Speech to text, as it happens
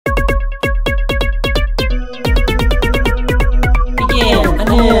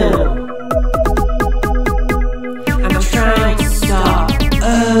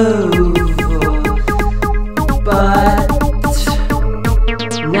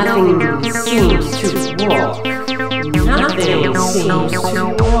nothing seems to work. Nothing seems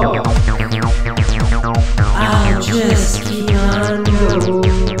to work. I'll just keep on going.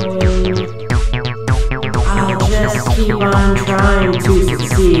 I'll just keep on trying to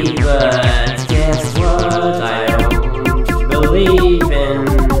succeed, but guess what? I don't believe in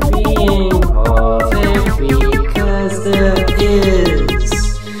being perfect because there is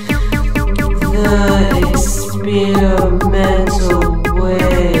the experimental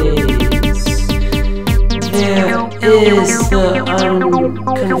ways. There is the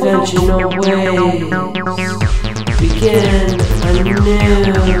unconventional ways. Begin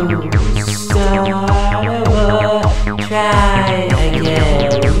anew. Start over. Try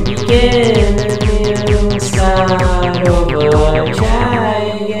again. Begin anew. Start over. Try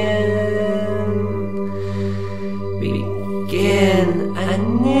again. Begin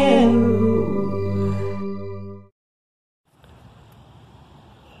anew.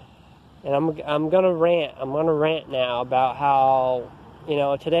 And I'm gonna rant. I'm gonna rant now about how, you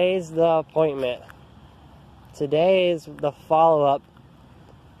know, today's the appointment. Today is the follow-up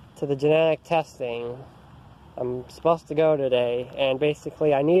to the genetic testing. I'm supposed to go today, and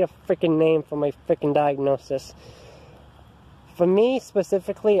basically I need a freaking name for my freaking diagnosis. For me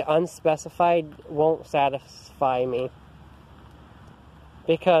specifically, unspecified won't satisfy me,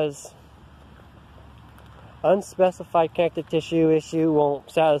 because unspecified connective tissue issue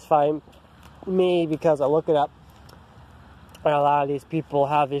won't satisfy me, because I look it up and a lot of these people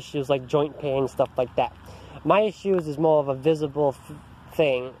have issues like joint pain, stuff like that. My issues is more of a visible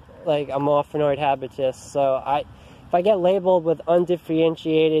thing, like a Marfanoid habitus. So if I get labeled with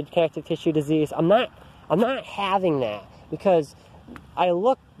undifferentiated connective tissue disease, I'm not having that, because I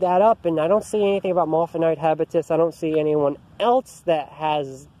looked that up and I don't see anything about Marfanoid habitus. I don't see anyone else that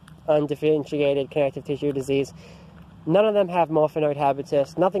has undifferentiated connective tissue disease. None of them have Marfanoid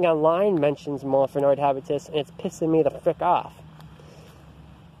habitus. Nothing online mentions Marfanoid habitus, and it's pissing me the frick off.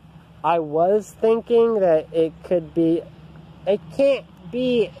 I was thinking that it can't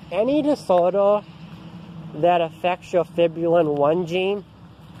be any disorder that affects your fibrillin 1 gene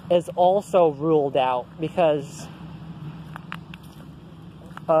is also ruled out, because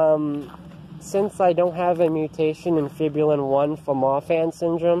since I don't have a mutation in fibrillin 1 for Marfan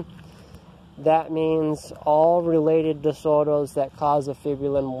Syndrome, that means all related disorders that cause a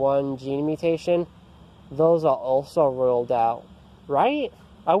fibrillin 1 gene mutation, those are also ruled out, right?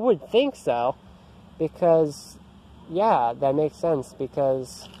 I would think so, because, yeah, that makes sense,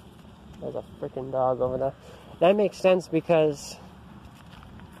 because there's a freaking dog over there. That makes sense because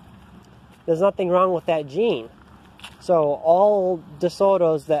there's nothing wrong with that gene. So all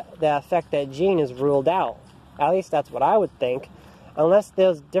disorders that affect that gene is ruled out. At least that's what I would think. Unless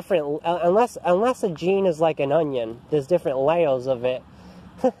there's different, unless a gene is like an onion, there's different layers of it.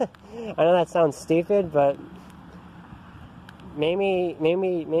 I know that sounds stupid, but maybe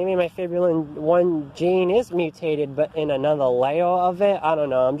my fibrillin 1 gene is mutated, but in another layer of it. I don't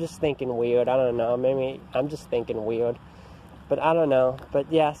know. I'm just thinking weird. I don't know. Maybe I'm just thinking weird, but I don't know. But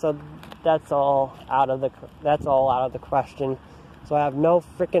yeah, so that's all out of the question. So I have no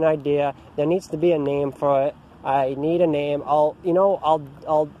freaking idea. There needs to be a name for it. I need a name. I don't know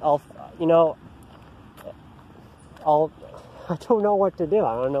what to do.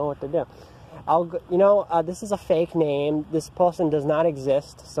 I don't know what to do. This is a fake name. This person does not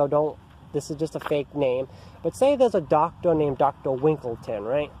exist, so this is just a fake name. But say there's a doctor named Dr. Winkleton,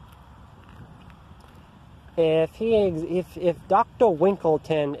 right? If Dr.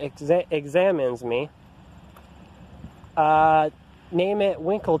 Winkleton examines me, name it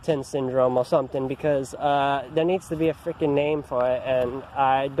Winkleton Syndrome or something, because there needs to be a freaking name for it, and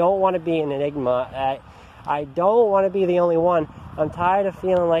I don't want to be an enigma. I don't want to be the only one. I'm tired of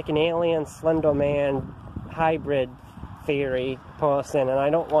feeling like an alien Slender Man hybrid theory person, and I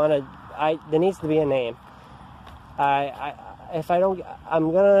don't want to. There needs to be a name. If I don't,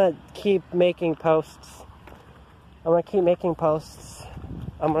 I'm gonna keep making posts. I'm gonna keep making posts.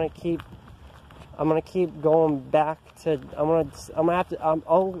 I'm gonna keep going back to.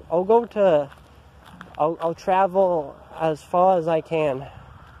 I'll travel as far as I can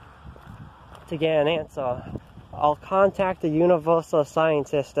to get an answer. I'll contact a universal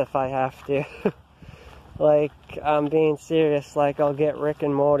scientist if I have to. Like, I'm being serious. Like, I'll get Rick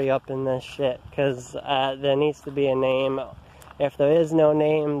and Morty up in this shit, because there needs to be a name. If there is no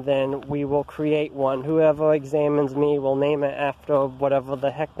name, then we will create one. Whoever examines me will name it after whatever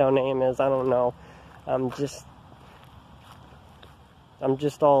the heck their name is. I don't know. I'm just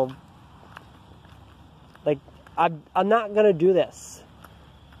all like, I'm not gonna do this.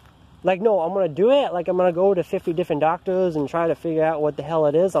 Like, no, I'm going to do it. Like, I'm going to go to 50 different doctors and try to figure out what the hell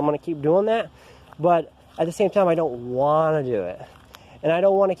it is. I'm going to keep doing that. But at the same time, I don't want to do it. And I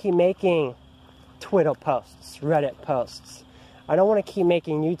don't want to keep making Twitter posts, Reddit posts. I don't want to keep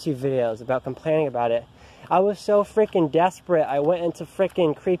making YouTube videos about complaining about it. I was so freaking desperate. I went into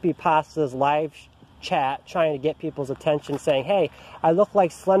freaking Creepypasta's live chat trying to get people's attention, saying, hey, I look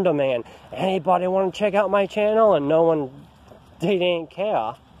like Slender Man. Anybody want to check out my channel? And no one, they didn't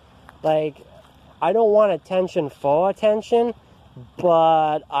care. Like, I don't want attention for attention,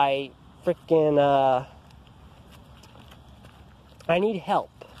 but I freaking, I need help.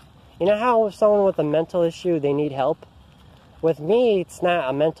 You know how with someone with a mental issue, they need help? With me, it's not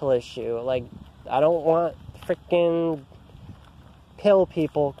a mental issue. Like, I don't want freaking pill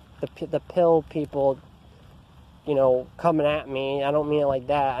people, the pill people, you know, coming at me. I don't mean it like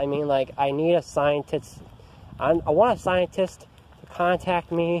that. I mean, like, I need a scientist. I want a scientist to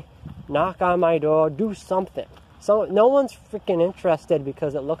contact me, knock on my door, do something. So no one's freaking interested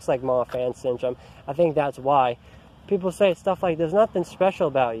because it looks like Marfan Syndrome. I think that's why. People say stuff like, there's nothing special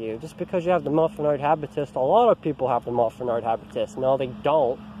about you. Just because you have the Marfanoid habitus, a lot of people have the Marfanoid habitus. No, they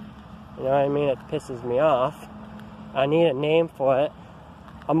don't. You know what I mean? It pisses me off. I need a name for it.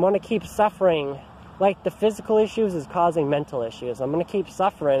 I'm going to keep suffering. Like, the physical issues is causing mental issues. I'm going to keep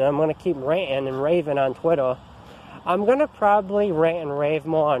suffering. I'm going to keep ranting and raving on Twitter. I'm going to probably rant and rave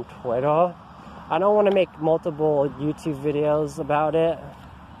more on Twitter. I don't want to make multiple YouTube videos about it.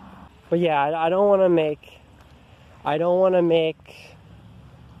 But yeah, I don't want to make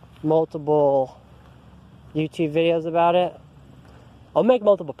multiple YouTube videos about it. I'll make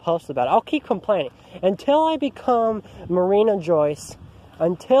multiple posts about it. I'll keep complaining until I become Marina Joyce,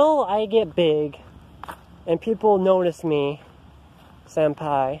 until I get big and people notice me,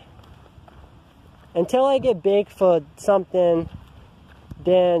 senpai. Until I get big for something,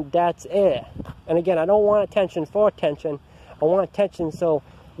 then that's it. And again, I don't want attention for attention. I want attention so,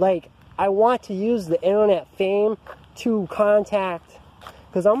 like, I want to use the internet fame to contact,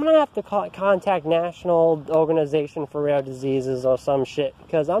 because I'm going to have to contact National Organization for Rare Diseases or some shit,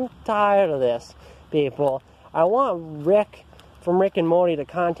 because I'm tired of this, people. I want Rick from Rick and Morty to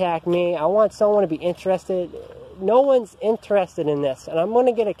contact me. I want someone to be interested. No one's interested in this, and I'm going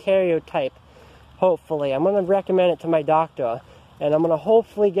to get a karyotype, hopefully. I'm going to recommend it to my doctor, and I'm going to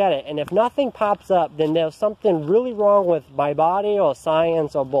hopefully get it. And if nothing pops up, then there's something really wrong with my body or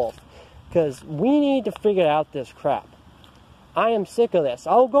science or both. Because we need to figure out this crap. I am sick of this.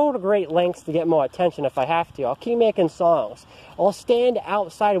 I'll go to great lengths to get more attention if I have to. I'll keep making songs. I'll stand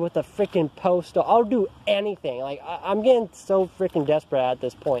outside with a freaking poster. I'll do anything. Like, I'm getting so freaking desperate at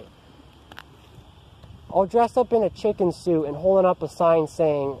this point. I'll dress up in a chicken suit and holding up a sign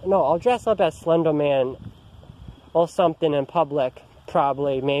saying, no, I'll dress up as Slender Man or something in public.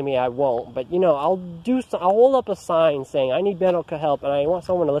 Probably, maybe I won't, but you know, I'll hold up a sign saying I need medical help and I want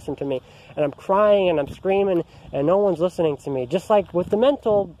someone to listen to me, and I'm crying and I'm screaming and no one's listening to me, just like with the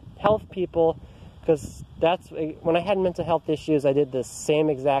mental health people, because that's when I had mental health issues. I did the same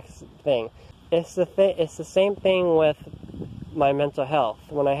exact thing. It's the same thing with my mental health.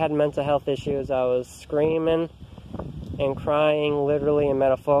 When I had mental health issues, I was screaming and crying literally and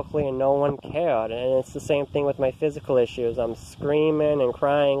metaphorically, and no one cared. And it's the same thing with my physical issues. I'm screaming and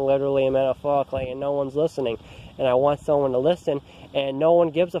crying literally and metaphorically, and no one's listening. And I want someone to listen, and no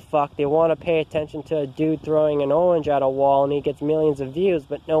one gives a fuck. They want to pay attention to a dude throwing an orange at a wall, and he gets millions of views,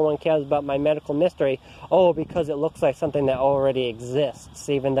 but no one cares about my medical mystery. Oh, because it looks like something that already exists,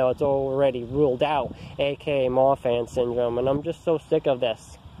 even though it's already ruled out, aka Marfan Syndrome. And I'm just so sick of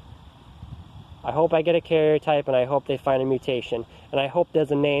this. I hope I get a karyotype, and I hope they find a mutation, and I hope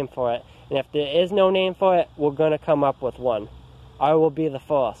there's a name for it. And if there is no name for it, we're going to come up with one. I will be the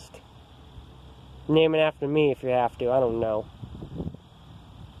first. Name it after me if you have to. I don't know.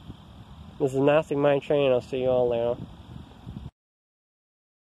 This is Gnostic Mind Training. I'll see you all later.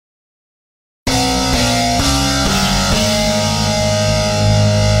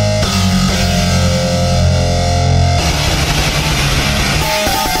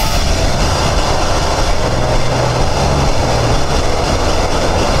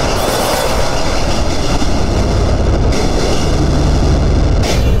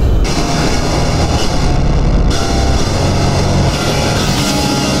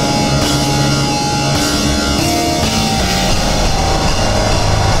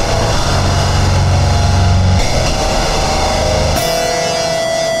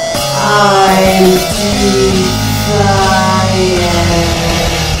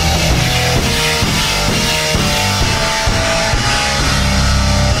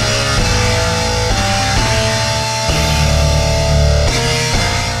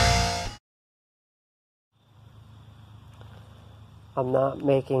 I'm not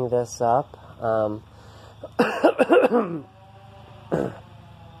making this up.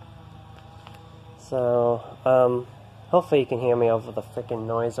 So, hopefully you can hear me over the freaking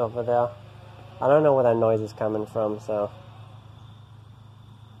noise over there. I don't know where that noise is coming from, so.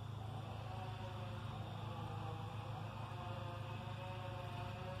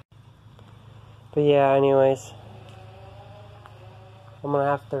 But yeah, anyways. I'm gonna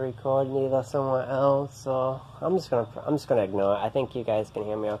have to record either somewhere else, so I'm just gonna ignore it. I think you guys can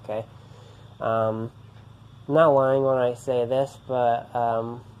hear me okay. I'm not lying when I say this, but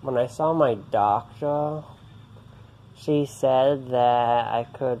when I saw my doctor, she said that I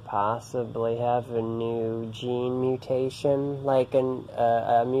could possibly have a new gene mutation, like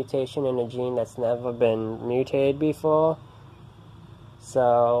a mutation in a gene that's never been mutated before.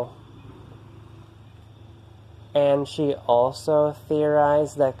 So, and she also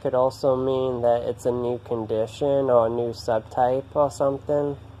theorized that could also mean that it's a new condition or a new subtype or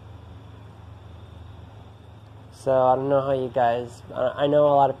something. So I don't know how you guys, I know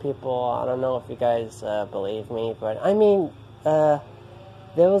a lot of people, I don't know if you guys believe me, but I mean, there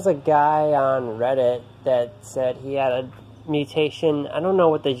was a guy on Reddit that said he had a mutation, I don't know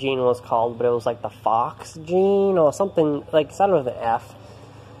what the gene was called, but it was like the Fox gene or something, like it started with an F.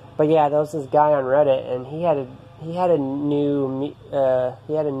 But yeah, there was this guy on Reddit, and he had a new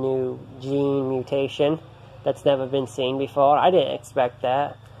gene mutation that's never been seen before. I didn't expect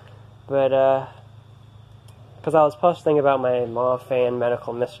that, but because I was posting about my Marfan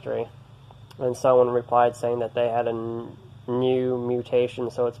medical mystery, and someone replied saying that they had a new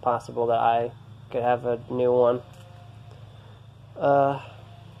mutation, so it's possible that I could have a new one.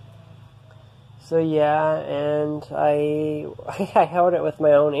 So yeah, and I held it with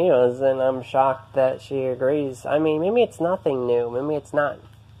my own ears, and I'm shocked that she agrees. I mean, maybe it's nothing new. Maybe it's not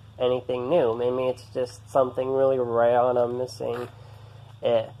anything new. Maybe it's just something really rare and I'm missing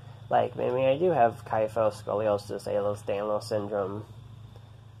it. Like, maybe I do have kyphoscoliosis, Ehlers-Danlos syndrome.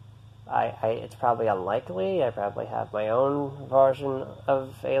 It's probably unlikely. I probably have my own version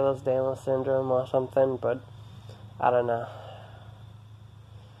of Ehlers-Danlos syndrome or something, but I don't know.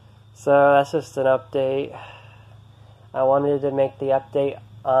 So that's just an update. I wanted to make the update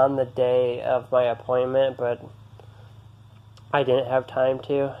on the day of my appointment, but I didn't have time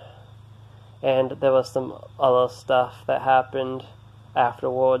to. And there was some other stuff that happened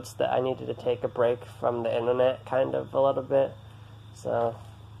afterwards that I needed to take a break from the internet kind of a little bit. So,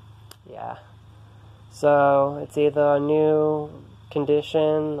 yeah. So it's either a new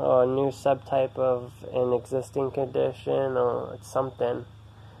condition or a new subtype of an existing condition, or it's something.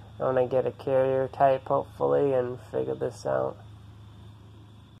 I want to get a carrier type, hopefully, and figure this out.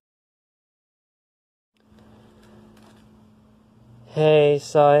 Hey,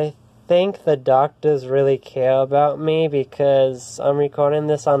 so I think the doctors really care about me because I'm recording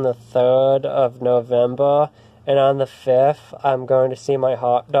this on the 3rd of November, and on the 5th, I'm going to see my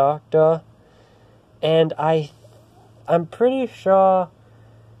heart doctor. And I'm pretty sure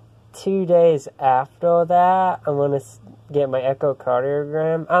 2 days after that, I'm going to get my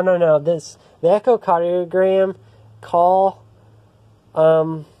echocardiogram. I don't know, the echocardiogram call,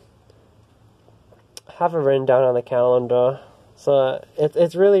 have it written down on the calendar. So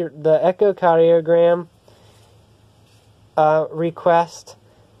it's really, the echocardiogram request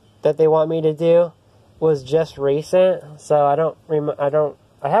that they want me to do was just recent, so I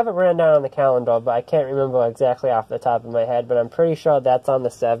have it written down on the calendar, but I can't remember exactly off the top of my head, but I'm pretty sure that's on the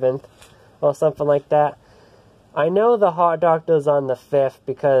 7th or something like that. I know the heart doctor's on the 5th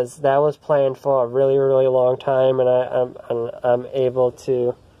because that was planned for a really, really long time, and I'm able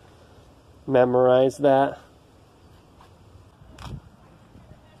to memorize that.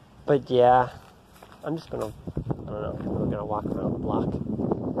 But yeah, I'm just gonna, I don't know, we're gonna walk around the block.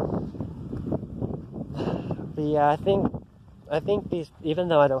 But yeah, I think these, even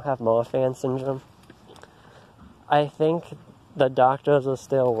though I don't have Marfan Syndrome, I think the doctors are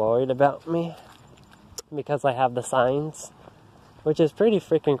still worried about me because I have the signs, which is pretty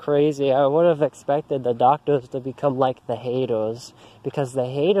freaking crazy. I would have expected the doctors to become like the haters, because the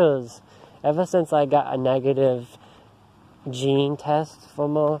haters, ever since I got a negative gene test for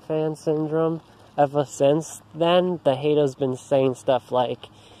Marfan Syndrome, ever since then, the haters been saying stuff like,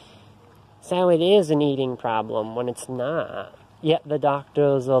 so it is an eating problem when it's not. Yet the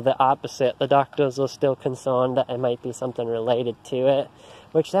doctors are the opposite. The doctors are still concerned that it might be something related to it,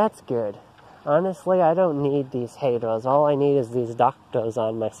 which that's good. Honestly, I don't need these haters. All I need is these doctors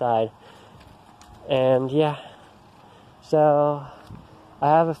on my side. And yeah, so I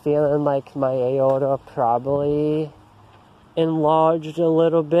have a feeling like my aorta probably enlarged a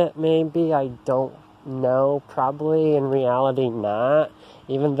little bit, maybe. I don't no, probably in reality not.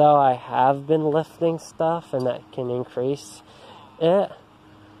 Even though I have been lifting stuff and that can increase it.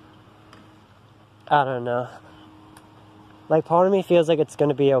 I don't know. Like, part of me feels like it's going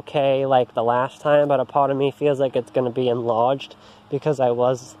to be okay like the last time, but a part of me feels like it's going to be enlarged because I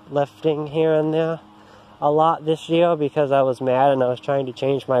was lifting here and there a lot this year because I was mad and I was trying to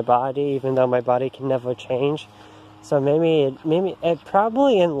change my body, even though my body can never change. So maybe it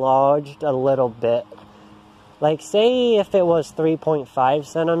probably enlarged a little bit. Like, say if it was 3.5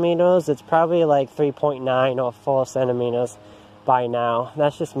 centimeters, it's probably like 3.9 or 4 centimeters by now.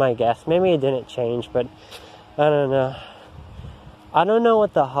 That's just my guess. Maybe it didn't change, but I don't know. I don't know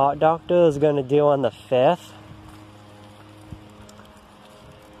what the heart doctor is going to do on the 5th.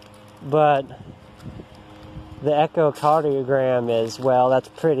 But the echocardiogram is, well, that's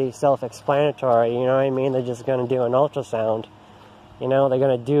pretty self-explanatory, you know what I mean? They're just going to do an ultrasound. You know, they're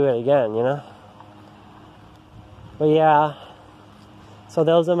going to do it again, you know? But yeah, so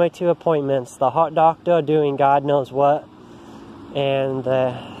those are my 2 appointments. The heart doctor doing God knows what, and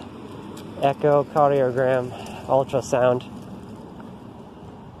the echocardiogram ultrasound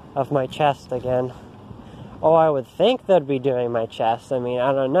of my chest again. Oh, I would think they'd be doing my chest. I mean,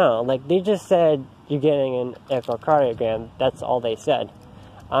 I don't know. Like, they just said you're getting an echocardiogram. That's all they said.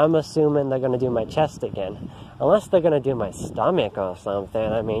 I'm assuming they're going to do my chest again. Unless they're going to do my stomach or something.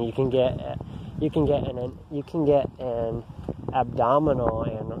 I mean, you can get an abdominal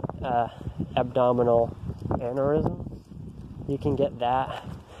aneurysm. You can get that.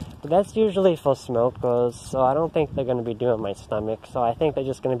 But that's usually for smokers, so I don't think they're going to be doing my stomach. So I think they're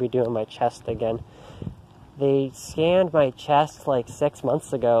just going to be doing my chest again. They scanned my chest like 6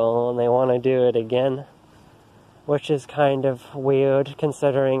 months ago, and they want to do it again, which is kind of weird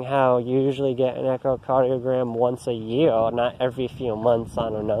considering how you usually get an echocardiogram once a year, not every few months. I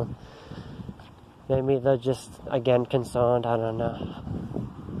don't know. Maybe they're just, again, concerned. I don't know.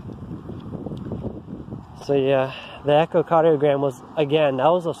 So yeah, the echocardiogram was, again, that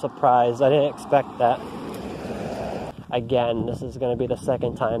was a surprise. I didn't expect that. Again, this is going to be the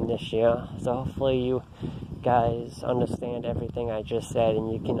 2nd time this year. So hopefully you guys understand everything I just said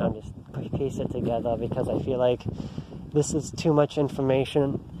and you can piece it together, because I feel like this is too much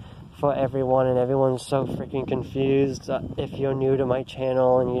information for everyone and everyone's so freaking confused. If you're new to my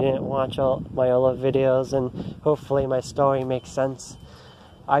channel and you didn't watch all my other videos, and hopefully my story makes sense.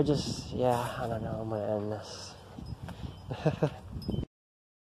 I don't know, I'm gonna end this.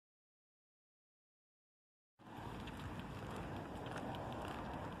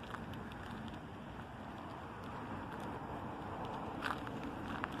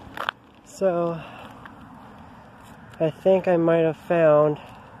 So, I think I might have found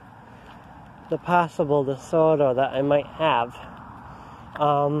the possible disorder that I might have.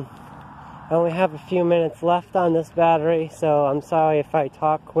 I only have a few minutes left on this battery, so I'm sorry if I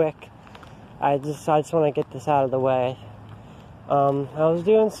talk quick. I just want to get this out of the way. I was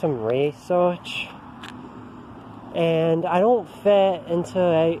doing some research, and I don't fit into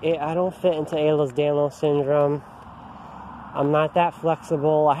Ehlers-Danlos syndrome. I'm not that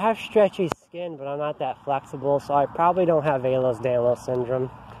flexible. I have stretchy skin, but I'm not that flexible, so I probably don't have Ehlers-Danlos syndrome.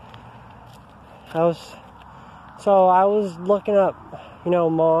 I was looking up,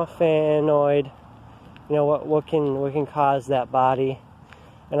 Marfanoid, what can cause that body,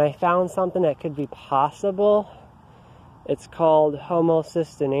 and I found something that could be possible. It's called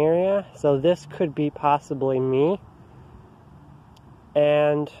homocystinuria, so this could be possibly me,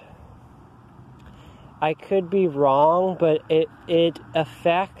 and I could be wrong, but it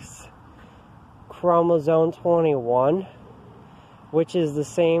affects chromosome 21, which is the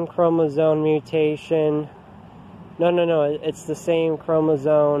same chromosome mutation. No, it's the same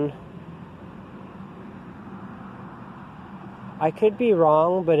chromosome. I could be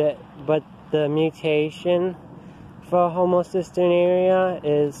wrong, but the mutation for homocystinuria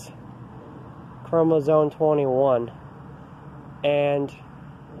is chromosome 21. And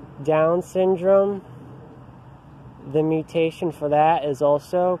Down syndrome, the mutation for that is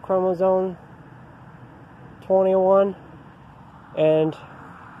also chromosome 21. And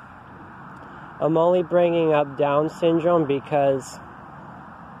I'm only bringing up Down syndrome because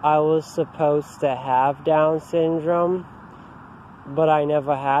I was supposed to have Down syndrome, but I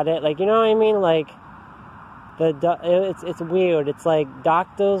never had it. Like, you know what I mean? Like, it's weird. It's like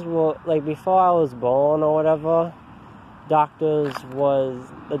doctors will, like, before I was born or whatever,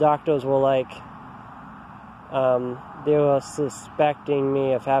 the doctors were like, they were suspecting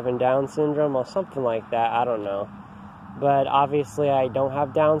me of having Down syndrome or something like that. I don't know. But obviously I don't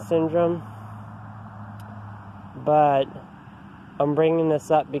have Down syndrome. But I'm bringing this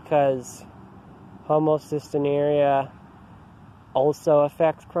up because homocystinuria also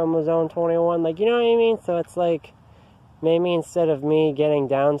affects chromosome 21. Like, you know what I mean? So it's like, maybe instead of me getting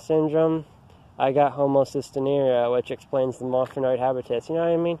Down syndrome, I got homocystinuria, which explains the Marfanoid habitus. You know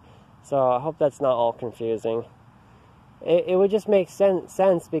what I mean? So I hope that's not all confusing. It would just make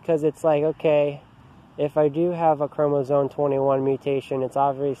sense because it's like, okay, if I do have a chromosome 21 mutation, it's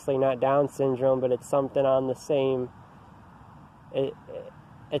obviously not Down syndrome, but it's something on the same...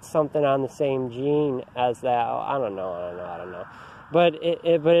 It's something on the same gene as that. I don't know. But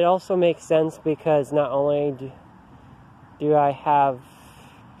it also makes sense because not only do I have...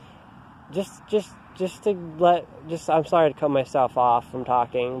 I'm sorry to cut myself off from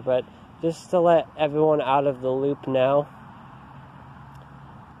talking, but just to let everyone out of the loop know,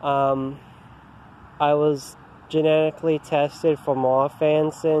 I was genetically tested for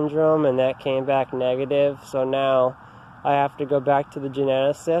Marfan Syndrome, and that came back negative, so now I have to go back to the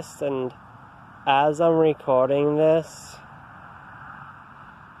geneticist, and as I'm recording this,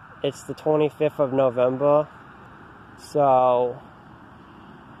 it's the 25th of November, so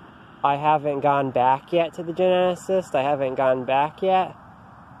I haven't gone back yet to the geneticist. I haven't gone back yet,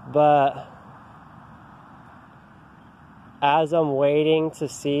 but as I'm waiting to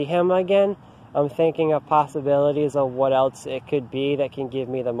see him again, I'm thinking of possibilities of what else it could be that can give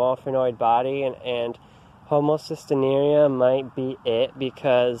me the Marfanoid body, and homocystinuria might be it,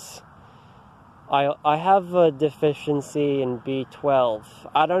 because I have a deficiency in B12.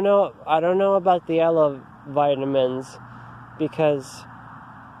 I don't know about the other vitamins, because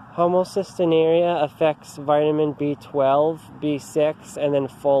homocystinuria affects vitamin B12, B6, and then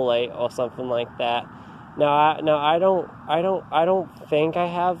folate or something like that. Now I don't think I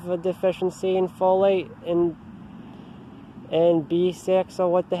have a deficiency in folate and B6 or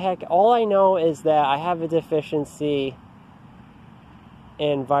what the heck. All I know is that I have a deficiency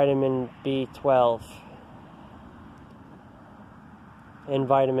in vitamin B12 and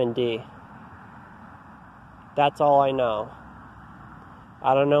vitamin D. That's all I know.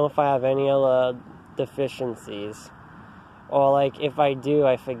 I don't know if I have any other deficiencies. Or, like, if I do,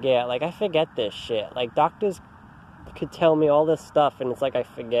 I forget. Like, I forget this shit. Like, doctors could tell me all this stuff, and it's like I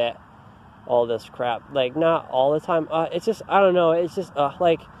forget all this crap. Like, not all the time. It's just, I don't know. It's just,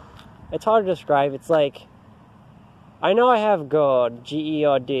 like, it's hard to describe. It's like, I know I have GERD,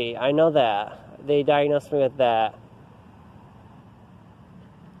 G-E-R-D. I know that. They diagnosed me with that.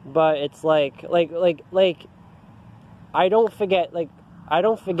 But it's like, I don't forget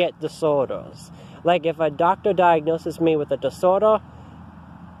disorders. Like, if a doctor diagnoses me with a disorder,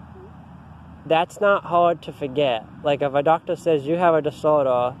 that's not hard to forget. Like, if a doctor says you have a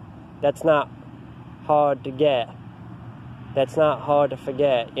disorder, that's not hard to get. That's not hard to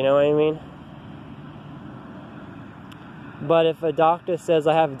forget, you know what I mean? But if a doctor says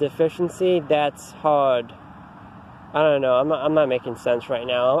I have a deficiency, that's hard. I don't know. I'm not making sense right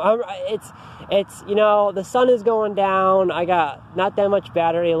now. It's you know, the sun is going down. I got not that much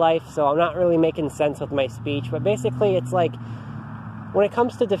battery life, so I'm not really making sense with my speech. But basically, it's like when it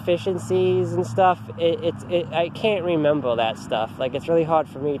comes to deficiencies and stuff, I can't remember that stuff. Like, it's really hard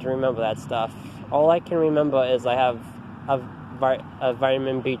for me to remember that stuff. All I can remember is I have a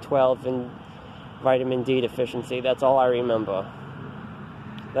vitamin B12 and vitamin D deficiency. That's all I remember.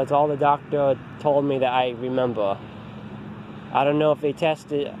 That's all the doctor told me that I remember. I don't know if they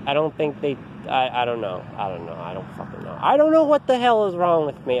tested. I don't think they. I don't know. I don't fucking know. I don't know what the hell is wrong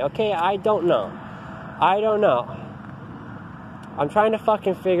with me. Okay, I don't know. I'm trying to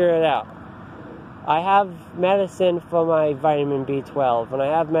fucking figure it out. I have medicine for my vitamin B12, and I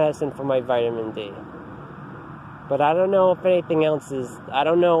have medicine for my vitamin D. But I don't know if anything else is. I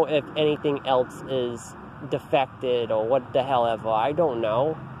don't know if anything else is defected or what the hell ever. I don't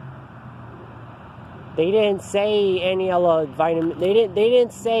know. They didn't say any other vitamin. They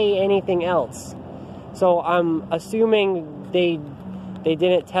didn't say anything else. So I'm assuming they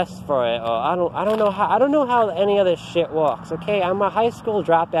didn't test for it. Or I don't know how any of this shit works. Okay, I'm a high school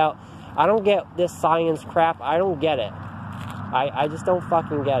dropout. I don't get this science crap. I don't get it. I just don't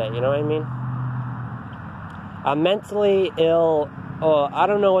fucking get it. You know what I mean? I'm mentally ill, or I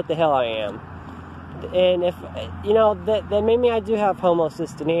don't know what the hell I am. And if, you know, then maybe I do have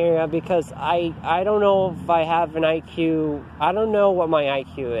homocystinuria, because I don't know if I have an IQ. I don't know what my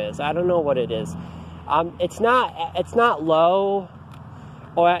IQ is. I don't know what it is. It's not low,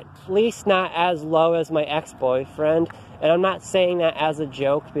 or at least not as low as my ex-boyfriend. And I'm not saying that as a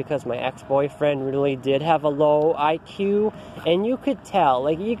joke, because my ex-boyfriend really did have a low IQ. And you could tell,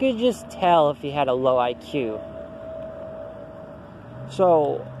 like, you could just tell if he had a low IQ.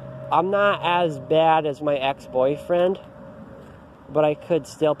 So I'm not as bad as my ex-boyfriend, but I could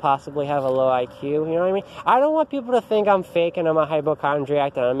still possibly have a low IQ, you know what I mean? I don't want people to think I'm fake and I'm a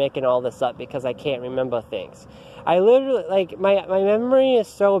hypochondriac and I'm making all this up because I can't remember things. I literally, like, my memory is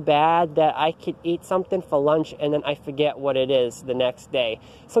so bad that I could eat something for lunch and then I forget what it is the next day.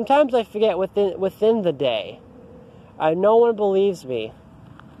 Sometimes I forget within the day. No one believes me.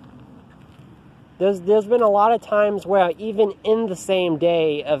 There's been a lot of times where even in the same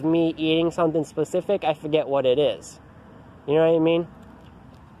day of me eating something specific, I forget what it is. You know what I mean?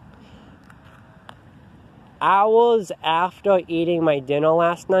 Hours after eating my dinner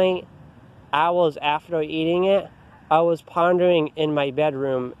last night, hours after eating it, I was pondering in my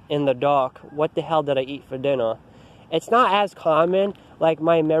bedroom in the dark, what the hell did I eat for dinner? It's not as common, like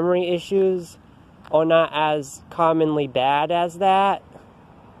my memory issues are not as commonly bad as that.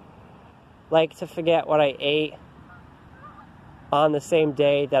 Like to forget what I ate on the same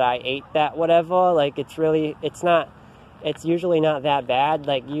day that I ate that whatever, like it's usually not that bad.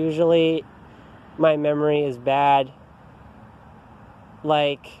 Like usually my memory is bad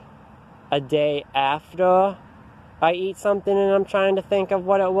like a day after I eat something and I'm trying to think of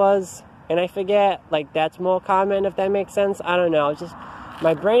what it was and I forget. Like that's more common, if that makes sense. I don't know. It's just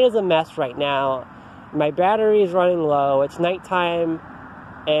my brain is a mess right now. My battery is running low. It's nighttime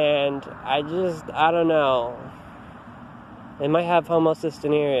and I don't know. I might have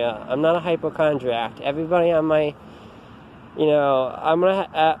homocystinuria. I'm not a hypochondriac. Everybody on my, you know,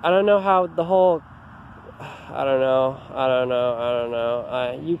 I don't know how the whole, I don't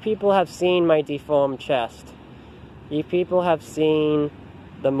know. You people have seen my deformed chest. You people have seen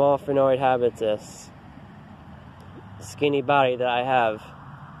the Marfanoid habitus. Skinny body that I have.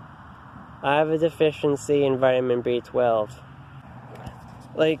 I have a deficiency in vitamin B12.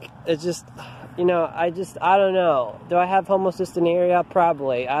 Like, it's just, you know, I don't know. Do I have homocystinuria?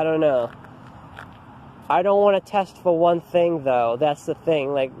 Probably. I don't know. I don't want to test for one thing, though. That's the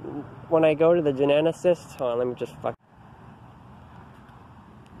thing. Like, when I go to the geneticist... Hold on, let me just fuck...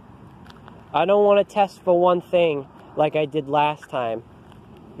 I don't want to test for one thing like I did last time.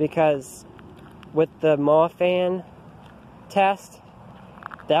 Because with the Marfan test,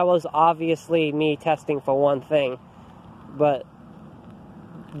 that was obviously me testing for one thing. But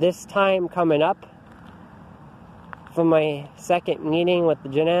this time coming up, for my second meeting with the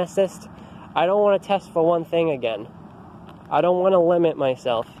geneticist, I don't want to test for one thing again. I don't want to limit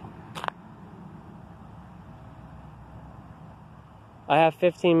myself. I have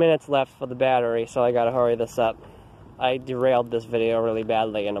 15 minutes left for the battery, so I gotta hurry this up. I derailed this video really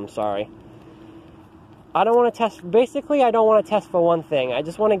badly, and I'm sorry. I don't want to test, basically I don't want to test for one thing. I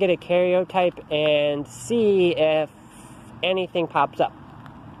just want to get a karyotype and see if anything pops up.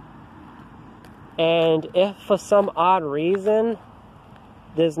 And if for some odd reason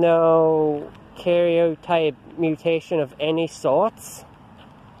there's no karyotype mutation of any sorts,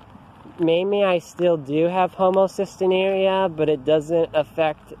 maybe I still do have homocystinuria, but it doesn't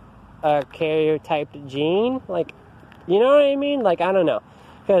affect a karyotyped gene. Like, you know what I mean? Like, I don't know.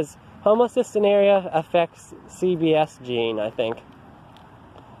 Because homocystinuria affects CBS gene, I think.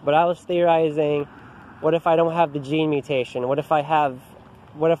 But I was theorizing, what if I don't have the gene mutation?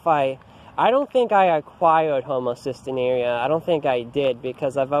 I don't think I acquired homocystinuria. I don't think I did,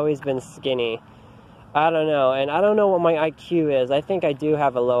 because I've always been skinny. I don't know, and I don't know what my IQ is. I think I do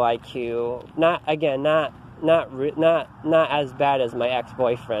have a low IQ. Not as bad as my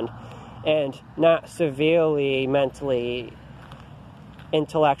ex-boyfriend, and not severely mentally,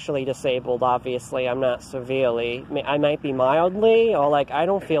 intellectually disabled. Obviously, I'm not severely. I might be mildly, or like I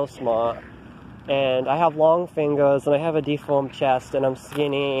don't feel smart. And I have long fingers, and I have a deformed chest, and I'm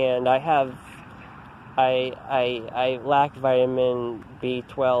skinny, and I lack vitamin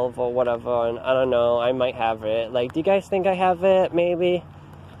B12 or whatever, and I don't know, I might have it. Like, do you guys think I have it? Maybe?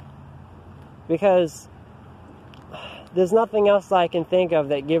 Because there's nothing else I can think of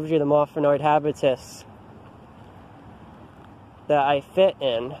that gives you the Marfanoid habitus that I fit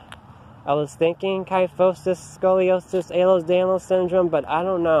in. I was thinking kyphosis, scoliosis, Ehlers-Danlos syndrome, but I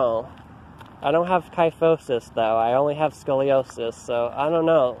don't know. I don't have kyphosis, though. I only have scoliosis, so I don't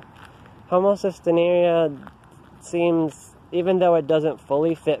know. Homocystinuria seems, even though it doesn't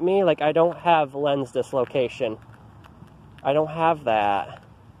fully fit me, like I don't have lens dislocation. I don't have that.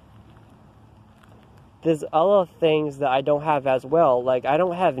 There's other things that I don't have as well. Like I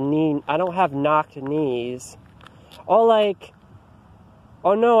don't have knocked knees. Or like,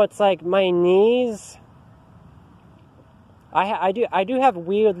 oh no, it's like my knees. I do have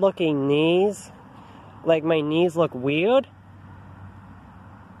weird looking knees. Like my knees look weird.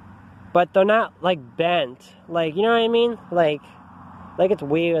 But they're not like bent. Like, you know what I mean? Like it's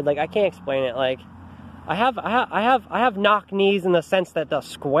weird. Like I can't explain it. Like I have knock knees in the sense that they're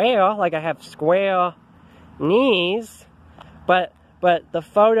square, like I have square knees, but the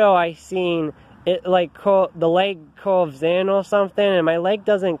photo I seen, it like the leg curves in or something, and my leg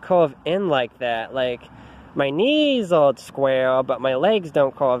doesn't curve in like that. Like my knees are square, but my legs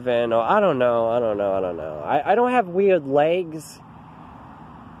don't curve in, or I don't know. I don't have weird legs.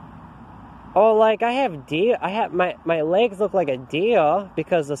 Or like I have deer. My legs look like a deer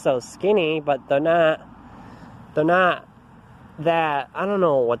because they're so skinny, but they're not that. I don't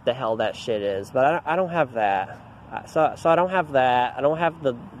know what the hell that shit is, but I don't have that. So I don't have that. I don't have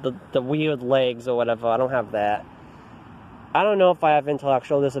the weird legs or whatever. I don't have that. I don't know if I have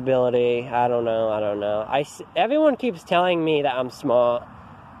intellectual disability. I don't know. Everyone keeps telling me that I'm smart,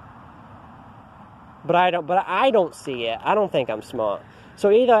 but I don't see it. I don't think I'm smart. So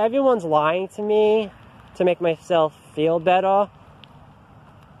either everyone's lying to me to make myself feel better,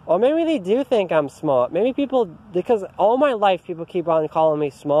 or maybe they do think I'm smart. Maybe people, because all my life people keep on calling me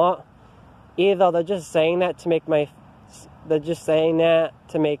smart. Either they're just saying that to make me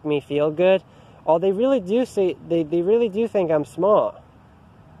feel good, or they really do think I'm smart.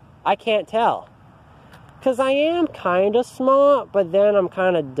 I can't tell. Because I am kind of smart, but then I'm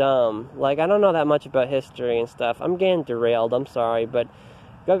kind of dumb. Like, I don't know that much about history and stuff. I'm getting derailed, I'm sorry, but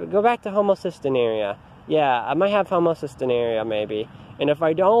go back to homocystinuria. Yeah, I might have homocystinuria, maybe. And if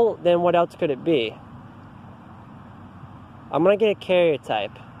I don't, then what else could it be? I'm going to get a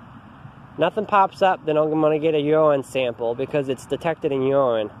karyotype. Nothing pops up, then I'm going to get a urine sample because it's detected in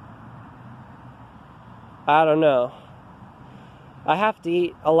urine. I don't know. I have to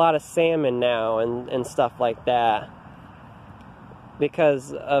eat a lot of salmon now and stuff like that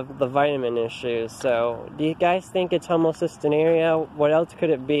because of the vitamin issues. So, do you guys think it's homocystinuria? What else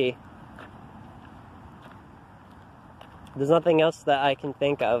could it be? There's nothing else that I can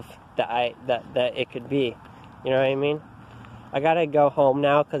think of that it could be. You know what I mean? I gotta go home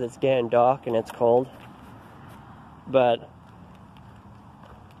now because it's getting dark and it's cold. But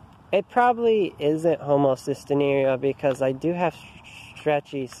it probably isn't homocystinuria because I do have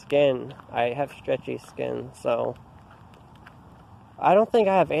stretchy skin. I have stretchy skin, so I don't think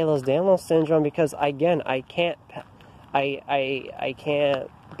I have Ehlers-Danlos syndrome because, again, I can't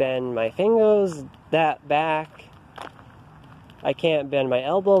bend my fingers that back. I can't bend my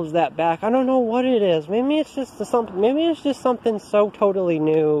elbows that back. I don't know what it is. Maybe it's just something so totally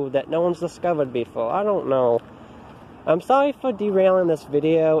new that no one's discovered before. I don't know. I'm sorry for derailing this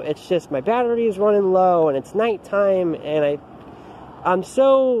video. It's just my battery is running low and it's nighttime and I'm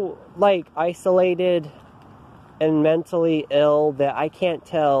so like isolated and mentally ill that I can't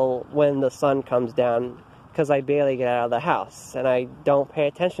tell when the sun comes down because I barely get out of the house and I don't pay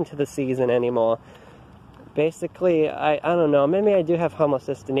attention to the season anymore. Basically, I don't know, maybe I do have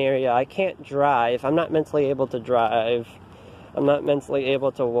homocystinuria. I can't drive. I'm not mentally able to drive. I'm not mentally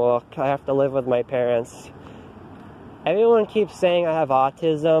able to walk. I have to live with my parents. Everyone keeps saying I have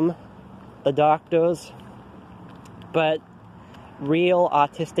autism, the doctors, but real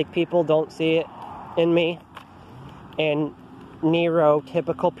autistic people don't see it in me, and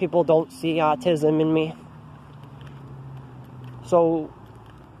neurotypical people don't see autism in me. So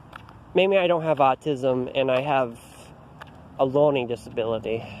maybe I don't have autism and I have a learning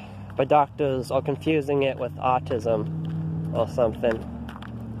disability, but doctors are confusing it with autism or something.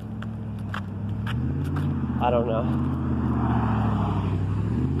 I don't know.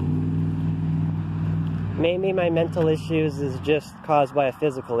 Maybe my mental issues is just caused by a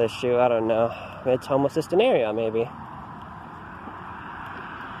physical issue. I don't know. It's homocystinuria, maybe.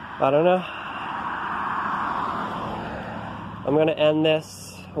 I don't know. I'm gonna end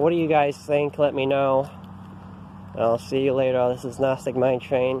this. What do you guys think? Let me know. I'll see you later. This is Gnostic Mind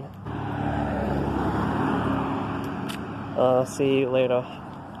Train. I'll see you later.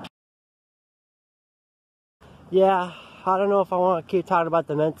 Yeah, I don't know if I want to keep talking about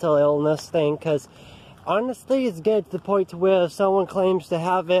the mental illness thing, because honestly, it's getting to the point to where if someone claims to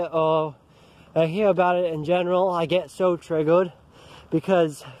have it, or I hear about it in general, I get so triggered,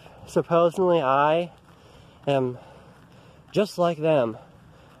 because supposedly I am just like them,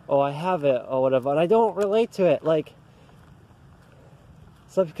 or I have it, or whatever, and I don't relate to it. Like,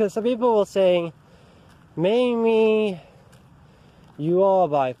 so because some people will say, maybe you are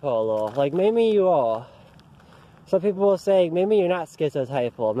bipolar, like maybe you are. Some people will say, maybe you're not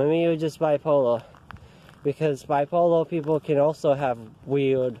schizotypal, maybe you're just bipolar. Because bipolar people can also have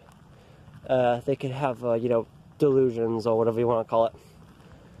weird, they could have, you know, delusions or whatever you want to call it.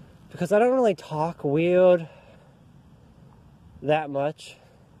 Because I don't really talk weird that much.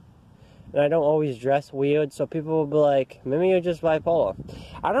 and I don't always dress weird, so people will be like, maybe you're just bipolar.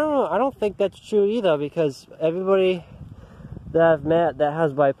 I don't know, I don't think that's true either, because everybody that I've met that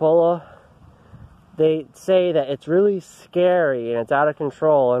has bipolar, they say that it's really scary and it's out of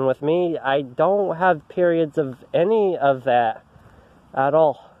control, and with me, I don't have periods of any of that at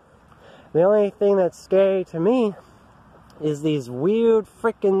all. The only thing that's scary to me is these weird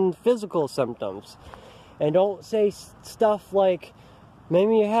freaking physical symptoms. And don't say stuff like,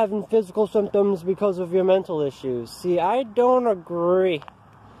 maybe you're having physical symptoms because of your mental issues. See, I don't agree.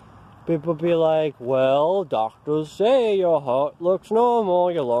 People be like, well, doctors say your heart looks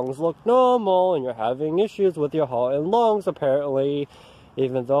normal, your lungs look normal, and you're having issues with your heart and lungs, apparently,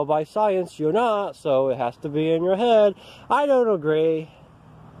 even though by science you're not, so it has to be in your head. I don't agree.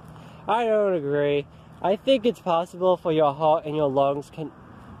 I don't agree. I think it's possible for your heart and your lungs can,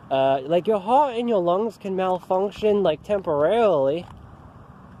 like your heart and your lungs can malfunction, like temporarily.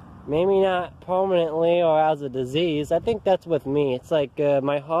 Maybe not permanently or as a disease. I think that's with me. It's like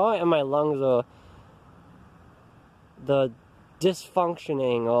my heart and my lungs are the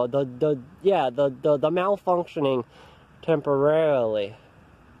dysfunctioning or the malfunctioning temporarily.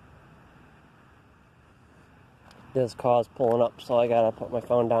 This car's pulling up, so I gotta put my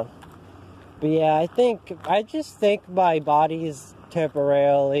phone down. But yeah, I just think my body's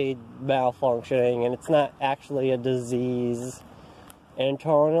temporarily malfunctioning, and it's not actually a disease.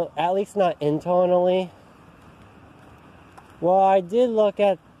 Internal, at least not internally. Well, I did look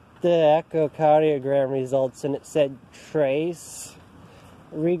at the echocardiogram results, and it said trace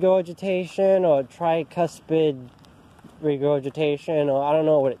regurgitation or tricuspid regurgitation, or I don't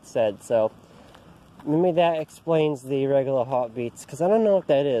know what it said, so maybe that explains the irregular heartbeats, because I don't know what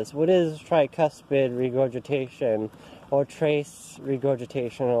that is. What is tricuspid regurgitation or trace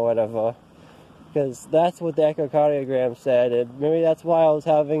regurgitation or whatever? Because that's what the echocardiogram said, and maybe that's why I was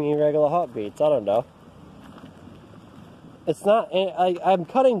having irregular heartbeats. I don't know. It's not, I'm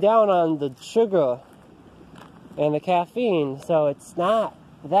cutting down on the sugar and the caffeine, so it's not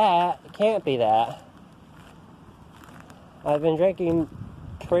that. It can't be that. I've been drinking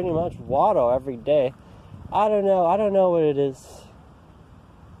pretty much water every day. I don't know what it is.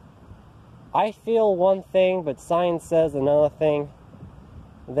 I feel one thing, but science says another thing.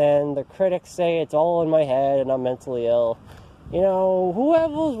 Then the critics say it's all in my head and I'm mentally ill. You know,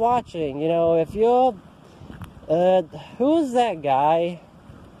 whoever's watching, you know, if you're, who's that guy?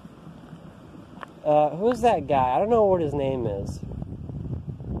 Who's that guy? I don't know what his name is.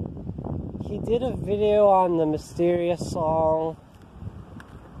 He did a video on the Mysterious song.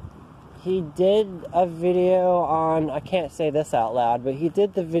 He did a video on, I can't say this out loud, but he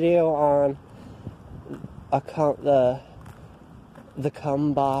did the video on the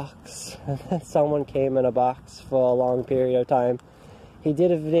cum box. Someone came in a box for a long period of time. He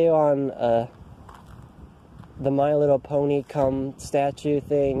did a video on the My Little Pony cum statue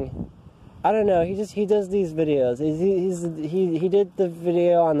thing. I don't know. He does these videos. He did the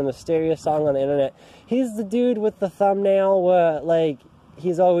video on the Mysterious song on the internet. He's the dude with the thumbnail where like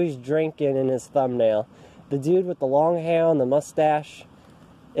he's always drinking in his thumbnail. The dude with the long hair and the mustache.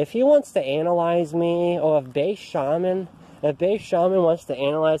 If he wants to analyze me, or if Bass Shaman wants to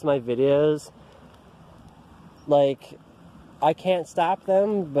analyze my videos, like, I can't stop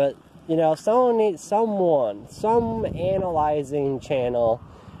them, but, you know, some analyzing channel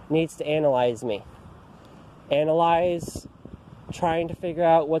needs to analyze me. Analyze, trying to figure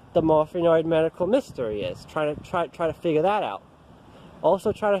out what the Marfanoid medical mystery is. Try to figure that out.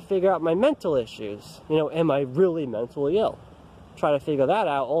 Also try to figure out my mental issues. You know, am I really mentally ill? Try to figure that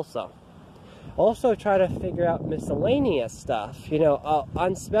out also. Also try to figure out miscellaneous stuff, you know,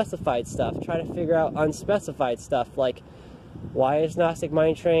 unspecified stuff. Try to figure out unspecified stuff, like, why is Gnostic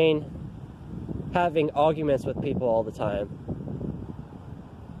Mind Train having arguments with people all the time?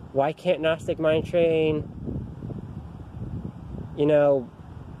 Why can't Gnostic Mind Train, you know,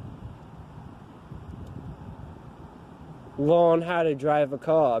 learn how to drive a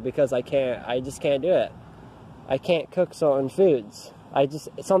car? Because I just can't do it. I can't cook certain foods.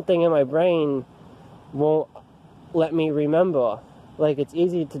 Something in my brain won't let me remember. Like, it's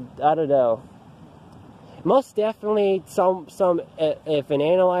easy to, I don't know. Most definitely, if an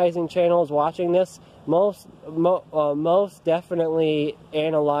analyzing channel is watching this, most definitely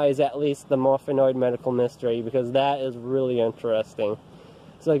analyze at least the Marfanoid medical mystery, because that is really interesting.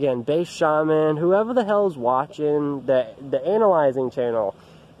 So again, Bass Shaman, whoever the hell is watching the analyzing channel,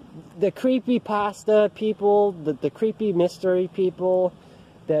 the creepy pasta people, the creepy mystery people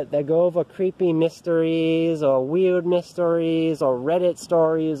that go over creepy mysteries or weird mysteries or Reddit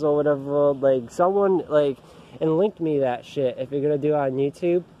stories or whatever, like, someone, like, and link me that shit if you're gonna do it on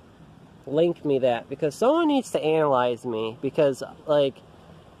YouTube. link me that, because someone needs to analyze me, because, like,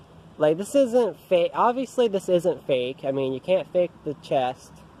 this isn't fake. Obviously, this isn't fake. I mean, you can't fake the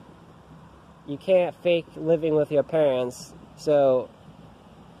chest. You can't fake living with your parents. So,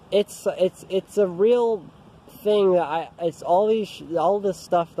 it's a real thing that it's all this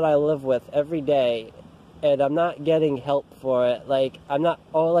stuff that I live with every day, and I'm not getting help for it. Like, I'm not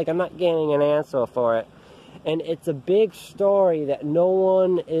getting an answer for it. And it's a big story that no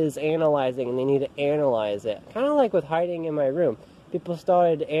one is analyzing, and they need to analyze it. Kind of like with hiding in my room. People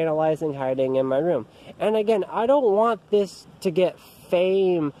started analyzing hiding in my room. And again, I don't want this to get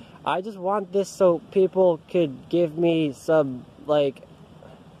fame. I just want this so people could give me some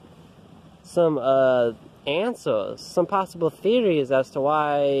answers, some possible theories as to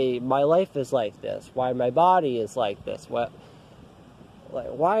why my life is like this, why my body is like this.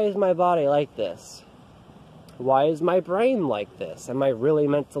 Why is my body like this? Why is my brain like this? Am I really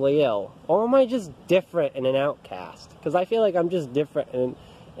mentally ill? Or am I just different and an outcast? Because I feel like I'm just different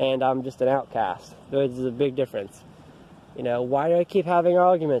and I'm just an outcast. There's a big difference. You know, why do I keep having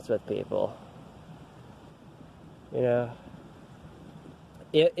arguments with people? You know,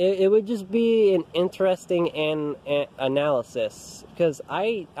 it would just be an interesting analysis, because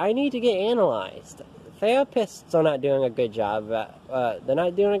I need to get analyzed. Therapists are not doing a good job. They're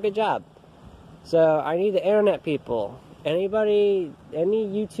not doing a good job. So I need the internet people. Any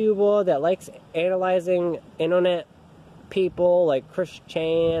YouTuber that likes analyzing internet people, like Chris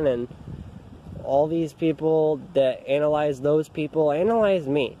Chan and all these people that analyze those people, analyze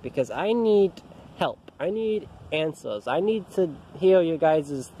me, because I need help. I need answers. I need to hear your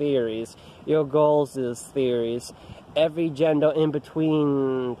guys' theories, your goals' theories, every gender in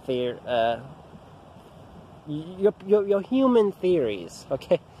between your human theories,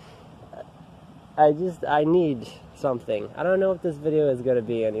 okay? I need something. I don't know what this video is going to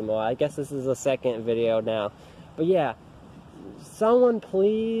be anymore. I guess this is a second video now. But yeah, someone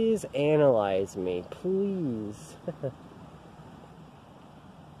please analyze me. Please.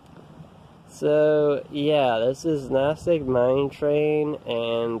 So, yeah, this is Gnostic Mind Train,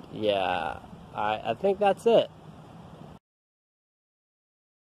 and yeah, I think that's it.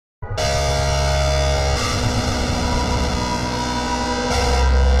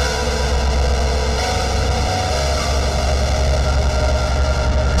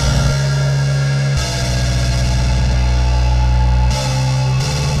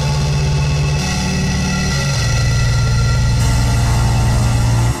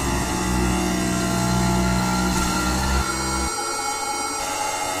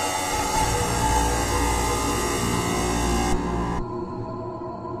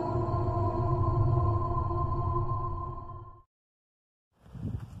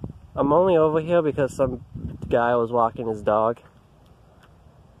 I'm only over here because some guy was walking his dog.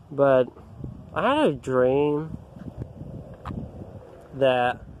 But I had a dream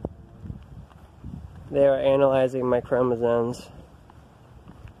that they were analyzing my chromosomes.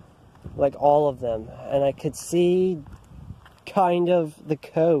 Like all of them. And I could see kind of the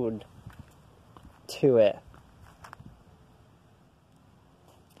code to it.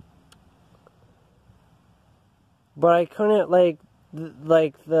 But I couldn't, like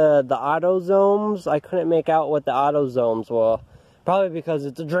the autosomes, I couldn't make out what the autosomes were. Probably because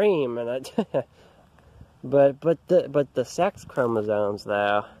it's a dream, and but the sex chromosomes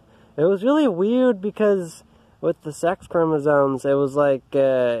there, it was really weird, because with the sex chromosomes, it was like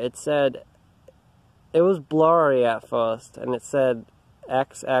it said, it was blurry at first, and it said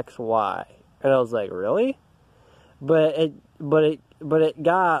XXY, and I was like, really? But it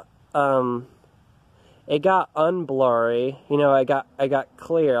got unblurry, you know, I got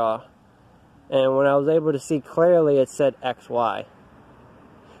clear, and when I was able to see clearly, it said XY.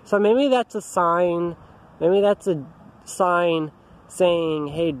 So maybe that's a sign, saying,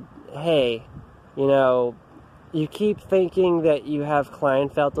 hey, you know, you keep thinking that you have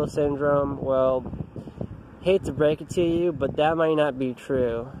Klinefelter syndrome. Well, hate to break it to you, but that might not be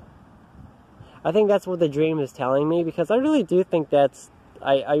true. I think that's what the dream is telling me, because I really do think I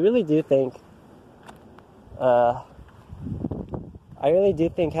really do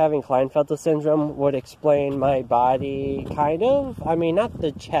think having Klinefelter syndrome would explain my body, kind of. I mean, not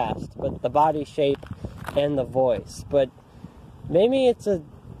the chest, but the body shape and the voice. But maybe it's a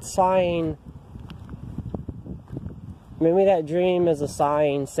sign, maybe that dream is a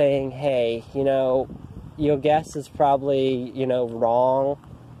sign saying, hey, you know, your guess is probably, you know, wrong.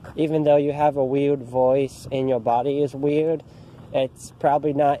 Even though you have a weird voice and your body is weird, it's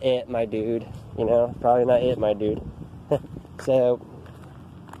probably not it, my dude. You know, probably not it, my dude. So,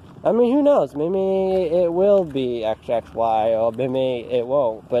 I mean, who knows? Maybe it will be XXY, or maybe it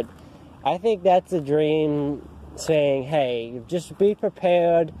won't. But I think that's a dream saying, hey, just be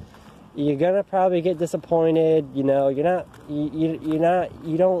prepared. You're gonna probably get disappointed. You know,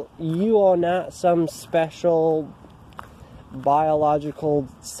 you are not some special biological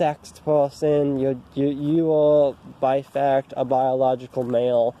sexed person. You are by fact a biological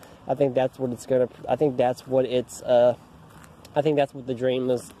male. I think that's what it's gonna. I think that's what it's. I think that's what the dream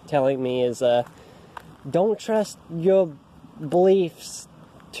is telling me is. Don't trust your beliefs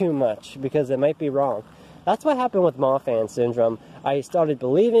too much because it might be wrong. That's what happened with Marfan Syndrome. I started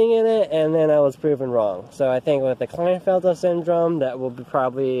believing in it, and then I was proven wrong. So I think with the Klinefelter syndrome, that will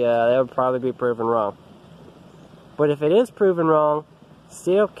probably be proven wrong. But if it is proven wrong,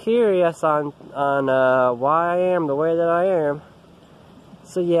 still curious on why I am the way that I am.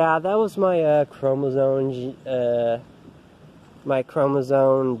 So yeah, that was my chromosome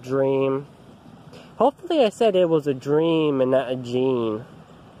dream. Hopefully, I said it was a dream and not a gene.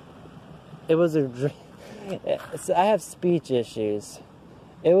 It was a dream. I have speech issues.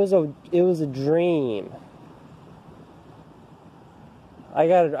 It was a dream. I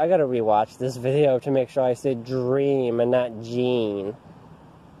gotta rewatch this video to make sure I say dream and not gene.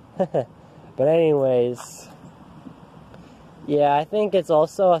 But anyways, yeah, I think it's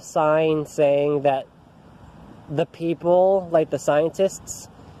also a sign saying that the people, like the scientists,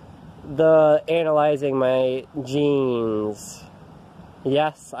 they're analyzing my genes.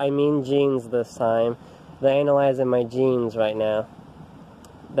 Yes, I mean genes this time. They're analyzing my genes right now.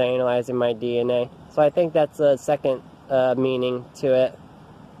 They're analyzing my DNA. So I think that's a second meaning to it.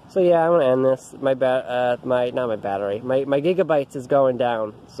 So yeah, I'm gonna end this. My gigabytes is going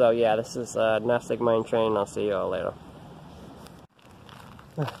down. So yeah, this is Gnostic Mind Train. I'll see you all later.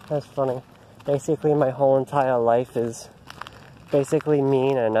 That's funny. Basically, my whole entire life is basically me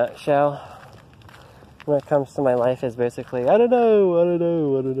in a nutshell. When it comes to my life, is basically I don't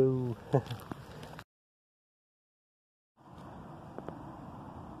know.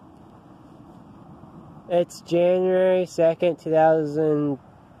 It's January 2nd,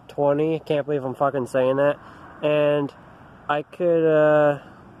 2020. I can't believe I'm fucking saying that. And I could,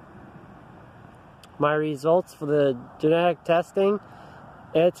 my results for the genetic testing,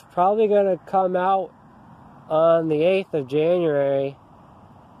 it's probably going to come out on the 8th of January.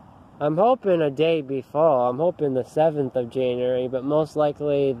 I'm hoping a day before. I'm hoping the 7th of January, but most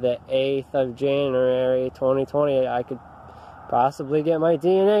likely the 8th of January 2020, I could possibly get my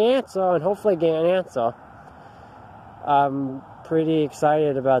DNA answer and hopefully get an answer. I'm pretty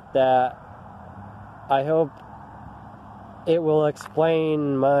excited about that. I hope it will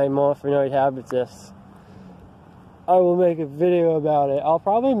explain my Marfanoid habitus. I will make a video about it. I'll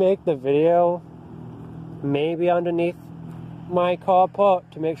probably make the video maybe underneath my carport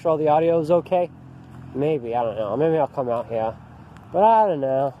to make sure the audio is okay. Maybe, I don't know. Maybe I'll come out here. But I don't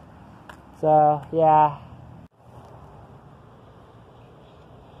know. So, yeah.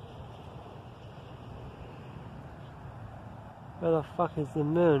 Where the fuck is the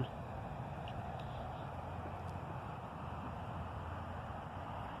moon?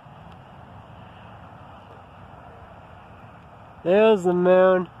 There's the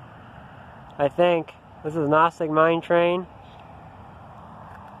moon. I think. This is Gnostic Mind Train.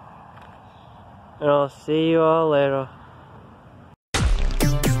 And I'll see you all later.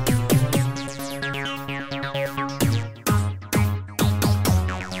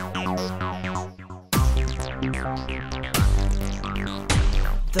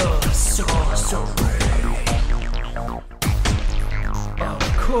 The sorcery.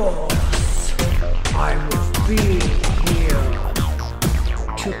 Of course, I will be here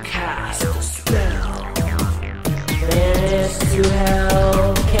to cast a spell. Vanish to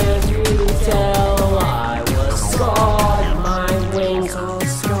hell, can't you tell? I was scarred, my wings are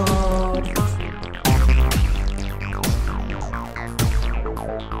scarred.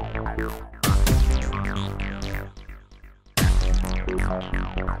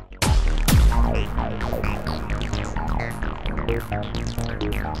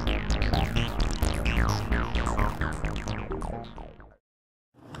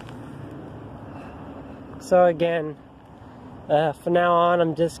 So again, from now on,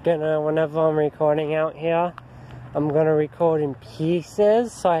 I'm just gonna, whenever I'm recording out here, I'm gonna record in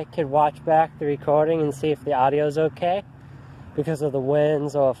pieces so I could watch back the recording and see if the audio's okay because of the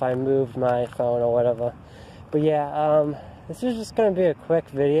winds or if I moved my phone or whatever. But yeah, this is just gonna be a quick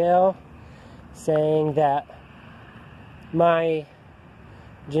video saying that my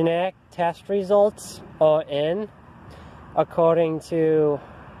genetic test results are in according to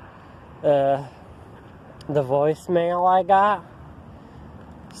the voicemail I got.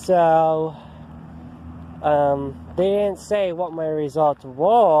 So They didn't say what my results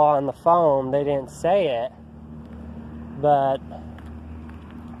were on the phone. They didn't say it. But,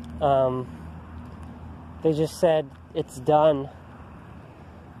 they just said it's done.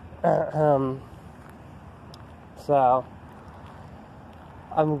 So,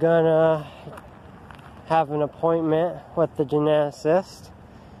 I'm gonna have an appointment with the geneticist,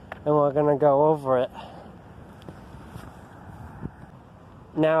 and we're gonna go over it.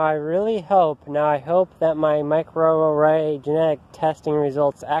 Now I hope that my microarray genetic testing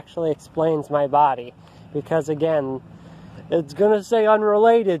results actually explains my body, because again, it's gonna say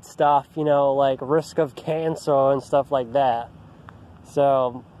unrelated stuff, you know, like risk of cancer and stuff like that.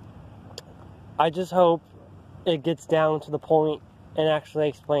 So, I just hope it gets down to the point and actually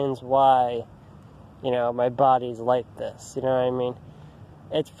explains why, you know, my body's like this, you know what I mean?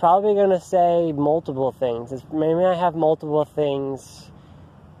 It's probably gonna say multiple things. Maybe I have multiple things.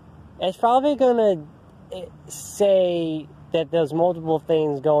 It's probably gonna say that there's multiple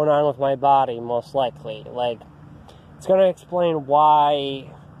things going on with my body, most likely. Like, it's gonna explain why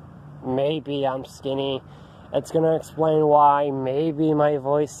maybe I'm skinny. It's gonna explain why maybe my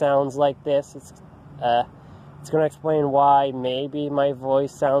voice sounds like this. It's gonna explain why maybe my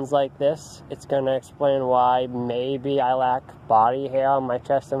voice sounds like this. It's gonna explain why maybe I lack body hair on my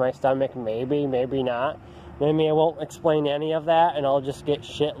chest and my stomach. Maybe, maybe not. Maybe it won't explain any of that and I'll just get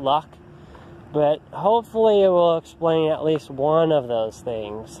shit luck. But hopefully it will explain at least one of those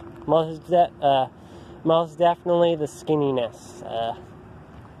things. Most definitely the skinniness.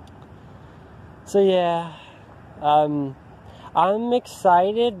 So yeah, I'm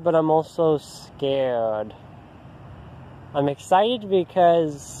excited, but I'm also scared. I'm excited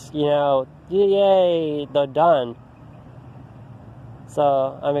because, you know, yay, they're done.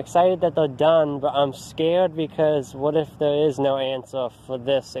 So, I'm excited that they're done, but I'm scared because what if there is no answer for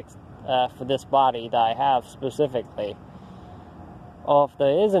this body that I have specifically? Or if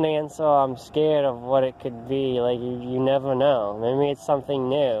there is an answer, I'm scared of what it could be. Like, you never know. Maybe it's something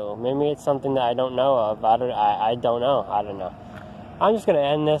new. Maybe it's something that I don't know of. I don't know. I don't know. I'm just gonna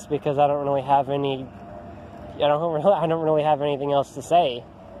end this because I don't really have any... I don't really have anything else to say.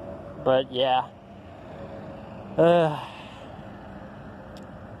 But, yeah.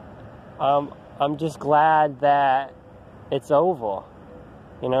 I'm just glad that it's over.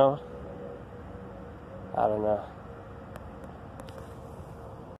 You know? I don't know.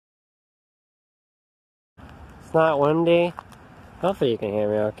 It's not windy. Hopefully you can hear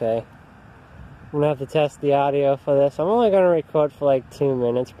me okay. I'm gonna have to test the audio for this. I'm only gonna record for like 2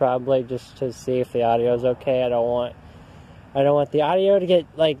 minutes probably, just to see if the audio is okay. I don't want the audio to get,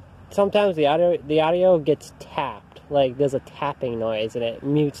 like, sometimes the audio gets tapped. Like, there's a tapping noise and it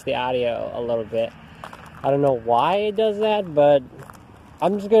mutes the audio a little bit. I don't know why it does that, but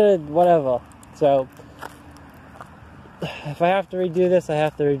I'm just gonna, whatever. So, if I have to redo this, I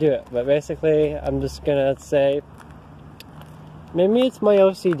have to redo it. But basically, I'm just gonna say, maybe it's my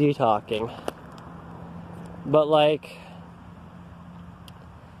OCD talking. But, like,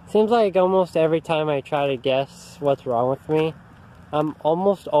 seems like almost every time I try to guess what's wrong with me, I'm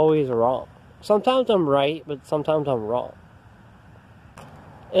almost always wrong. Sometimes I'm right, but sometimes I'm wrong.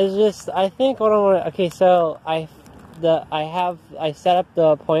 It's just, I think what I want to, okay, so I set up the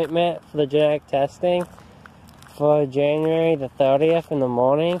appointment for the genetic testing for January the 30th in the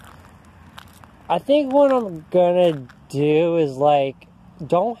morning. I think what I'm gonna do is, like,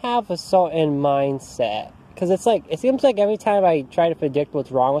 don't have a certain mindset. Because it's like, it seems like every time I try to predict what's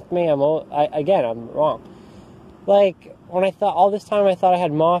wrong with me, I'm wrong. Like, when I thought, all this time I thought I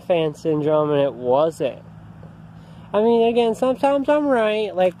had Marfan Syndrome and it wasn't. I mean, again, sometimes I'm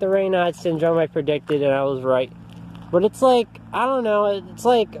right, like the Marfanoid syndrome I predicted and I was right. But it's like, I don't know, it's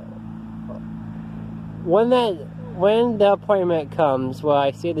like, when the appointment comes where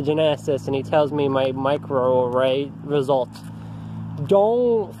I see the geneticist and he tells me my microarray results,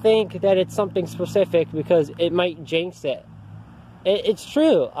 don't think that it's something specific because it might jinx it. It's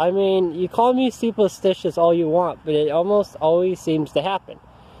true. I mean, you call me superstitious all you want, but it almost always seems to happen.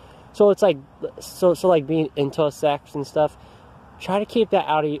 So it's like, so like being into sex and stuff, try to keep that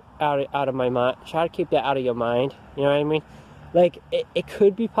out of my mind. Try to keep that out of your mind. You know what I mean? Like, it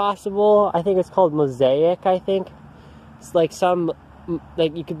could be possible. I think it's called mosaic, I think. It's like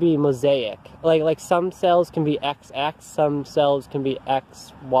like you could be mosaic. Like some cells can be XX, some cells can be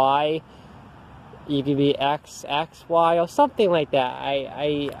XY. You could be XXY or something like that.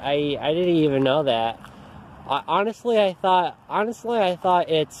 I didn't even know that. Honestly, I thought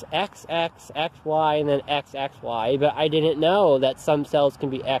it's XXXY and then XXY, but I didn't know that some cells can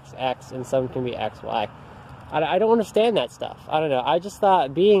be XX and some can be XY. I don't understand that stuff. I don't know. I just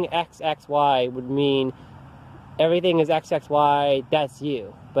thought being XXY would mean everything is XXY, that's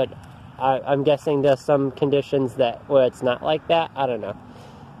you. But I'm guessing there's some conditions where it's not like that. I don't know.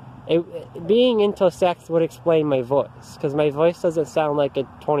 Being intersex would explain my voice, because my voice doesn't sound like a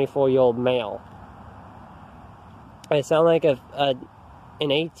 24-year-old male. I sound like an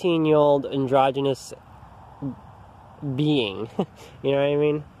 18-year-old androgynous being. You know what I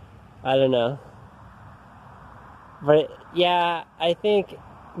mean? I don't know. But yeah, I think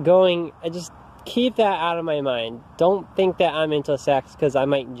just keep that out of my mind. Don't think that I'm intersex, because I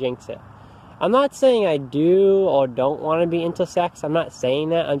might jinx it. I'm not saying I do or don't want to be intersex. I'm not saying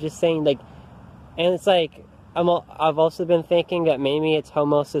that. I'm just saying, like, and it's like, I've also been thinking that maybe it's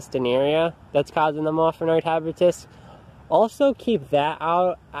homocystinuria that's causing the Marfanoid habitus. Also, keep that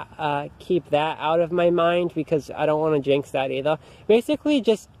out of my mind, because I don't want to jinx that either. Basically,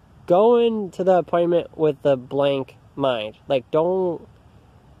 just go into the appointment with the blank mind. Like, don't,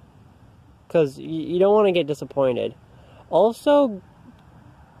 because you don't want to get disappointed. Also,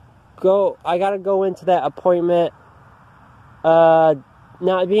 I gotta go into that appointment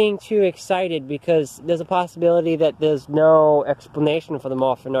not being too excited, because there's a possibility that there's no explanation for the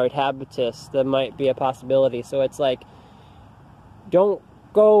Marfanoid habitus. There might be a possibility. So it's like, don't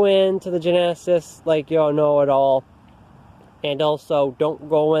go into the geneticist like you're a know-it-all. And also, don't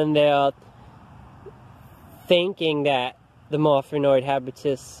go in there thinking that the Marfanoid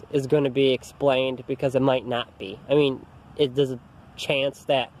habitus is going to be explained, because it might not be. I mean, there's a chance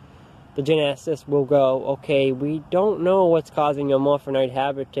that the geneticist will go, okay, we don't know what's causing your Marfanoid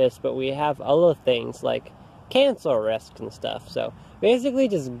habitus, but we have other things like cancer risks and stuff. So basically,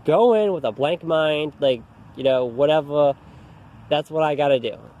 just go in with a blank mind, like, you know, whatever. That's what I gotta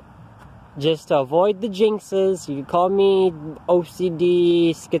do. Just to avoid the jinxes. You can call me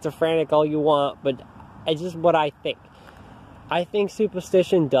OCD, schizophrenic, all you want, but it's just what I think. I think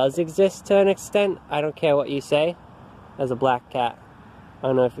superstition does exist to an extent. I don't care what you say. There's a black cat. I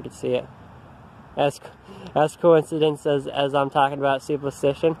don't know if you can see it. As coincidence as I'm talking about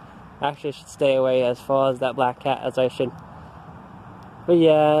superstition. Actually, I should stay away as far as that black cat as I should. But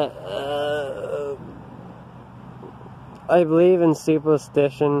yeah, I believe in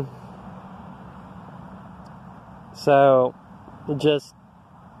superstition. So,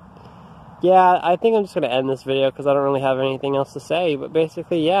 yeah, I think I'm just going to end this video, because I don't really have anything else to say. But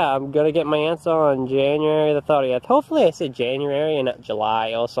basically, yeah, I'm going to get my answer on January the 30th. Hopefully I said January and not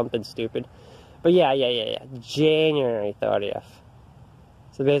July or something stupid. But yeah. January 30th.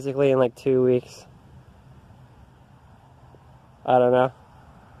 So basically in like 2 weeks. I don't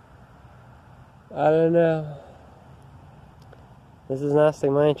know. This is Nasty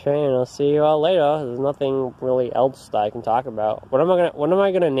Mind Train, and I'll see you all later. There's nothing really else that I can talk about. What am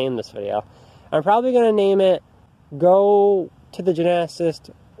I gonna name this video? I'm probably gonna name it "Go to the Geneticist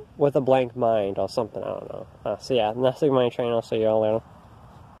with a Blank Mind" or something. I don't know. So yeah, Nasty Mind Train. I'll see you all later.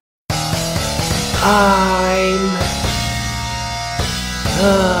 I'm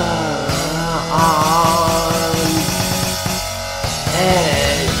on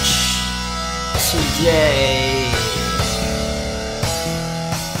edge today.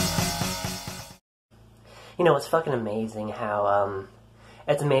 You know, it's fucking amazing how,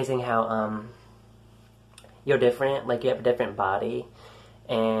 you're different, like, you have a different body,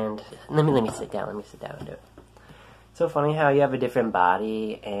 and, let me sit down and do it. So funny how you have a different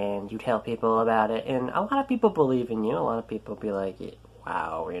body, and you tell people about it, and a lot of people believe in you. A lot of people be like,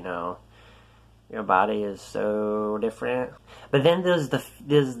 wow, you know, your body is so different. But then there's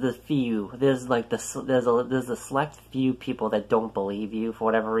the few, there's a select few people that don't believe you for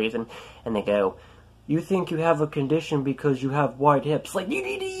whatever reason, and they go, you think you have a condition because you have wide hips. Like, you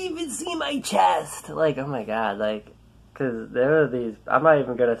didn't even see my chest. Like, oh my god, like, because there are these, I'm not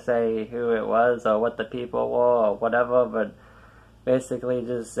even going to say who it was or what the people were or whatever, but basically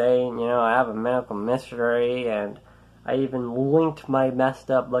just saying, you know, I have a medical mystery, and I even linked my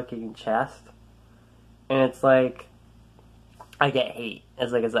messed up looking chest, and it's like, I get hate.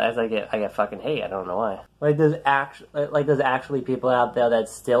 As I get fucking hate. I don't know why. Like there's actually people out there that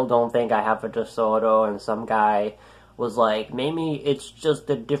still don't think I have a disorder, and some guy was like, maybe it's just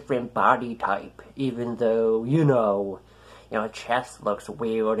a different body type, even though, you know, your chest looks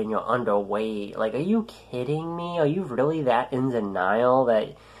weird and you're underweight. Like, are you kidding me? Are you really that in denial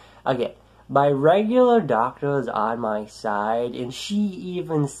that, okay, my regular doctor is on my side, and she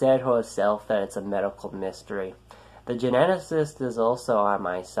even said herself that it's a medical mystery. The geneticist is also on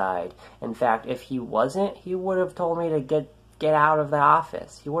my side. In fact, if he wasn't, he would have told me to get out of the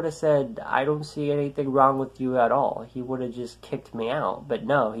office. He would have said, I don't see anything wrong with you at all. He would have just kicked me out. But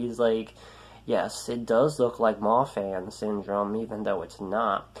no, he's like, yes, it does look like Marfan Syndrome, even though it's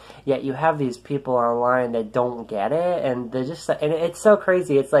not. Yet you have these people online that don't get it, and they're just, and it's so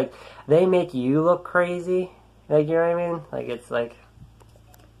crazy. It's like, they make you look crazy. Like, you know what I mean? Like, it's like,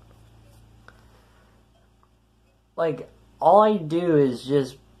 all I do is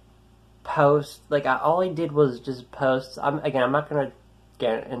just post, like, all I did was just post, again, I'm not gonna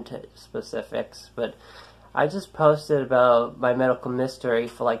get into specifics, but I just posted about my medical mystery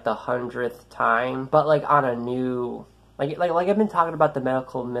for like the 100th time, but like on a new, like I've been talking about the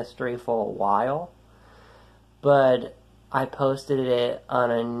medical mystery for a while, but I posted it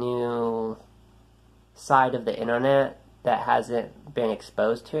on a new side of the internet that hasn't been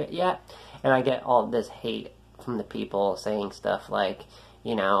exposed to it yet, and I get all this hate from the people saying stuff like,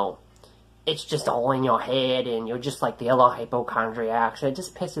 you know, it's just all in your head, and you're just like the other hypochondriacs. It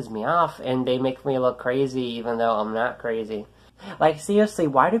just pisses me off, and they make me look crazy even though I'm not crazy. Like, seriously,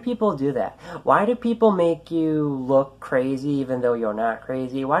 why do people do that? Why do people make you look crazy even though you're not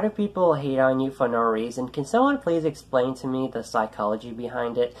crazy? Why do people hate on you for no reason? Can someone please explain to me the psychology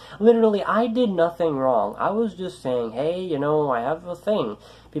behind it? Literally, I did nothing wrong. I was just saying, hey, you know, I have a thing.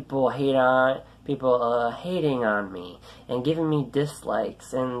 People hating on me and giving me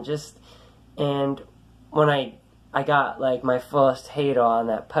dislikes, and when I got, like, my first hater on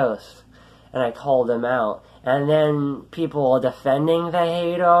that post, and I called him out, and then people are defending the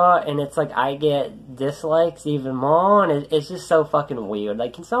hater, and it's like I get dislikes even more, and it's just so fucking weird.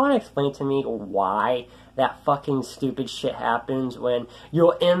 Like, can someone explain to me why that fucking stupid shit happens when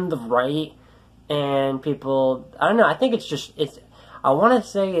you're in the right, and people, I don't know, I think I want to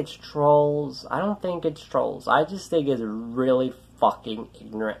say it's trolls. I don't think it's trolls. I just think it's really fucking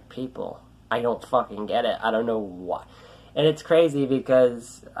ignorant people. I don't fucking get it. I don't know why. And it's crazy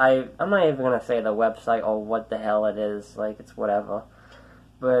because I'm not even going to say the website or what the hell it is. Like, it's whatever.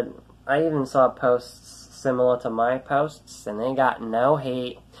 But I even saw posts similar to my posts, and they got no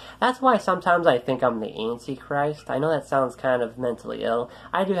hate. That's why sometimes I think I'm the Antichrist. I know that sounds kind of mentally ill.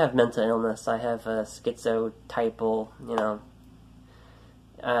 I do have mental illness. I have a schizotypal, you know,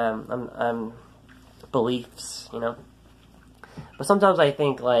 beliefs, you know. But sometimes I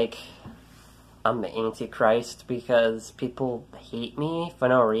think, like, I'm the Antichrist because people hate me for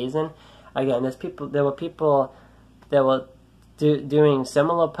no reason. Again, there were people that were doing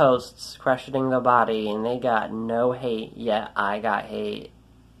similar posts, questioning their body, and they got no hate, yet I got hate.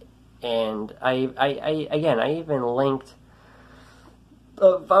 And I even linked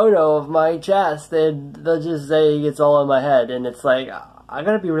a photo of my chest, and they're just saying it's all in my head, and it's like, I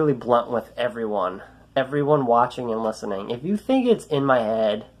gotta be really blunt with everyone watching and listening. If you think it's in my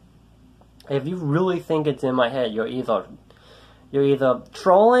head, if you really think it's in my head, you're either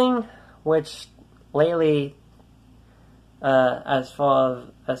trolling, which lately, as far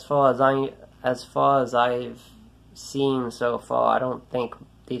as I've seen so far, I don't think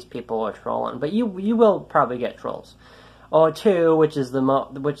these people are trolling. But you will probably get trolls, or two, which is the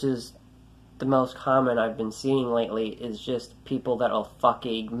most common I've been seeing lately, is just people that are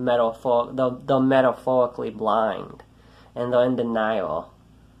fucking they're metaphorically blind, and they're in denial.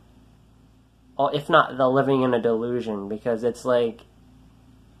 Or if not, they're living in a delusion, because it's like,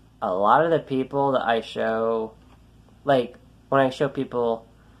 a lot of the people that I show, like, when I show people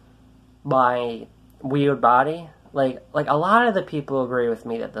my weird body, like a lot of the people agree with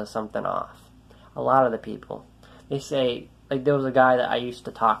me that there's something off. A lot of the people. They say, like, there was a guy that I used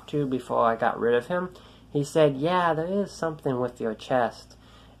to talk to before I got rid of him. He said, yeah, there is something with your chest,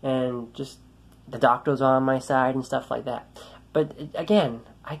 and just, the doctors are on my side and stuff like that. But, again,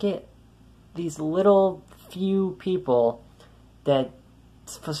 I get these little few people that,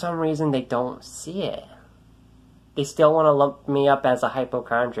 for some reason, they don't see it. They still want to lump me up as a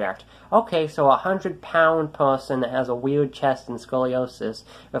hypochondriac. Okay, so a 100-pound person that has a weird chest and scoliosis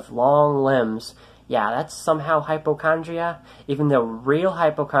with long limbs, yeah, that's somehow hypochondria? Even though real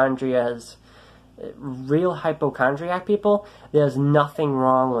hypochondriac people, there's nothing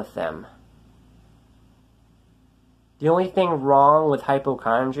wrong with them. The only thing wrong with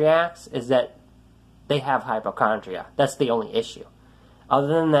hypochondriacs is that they have hypochondria. That's the only issue. Other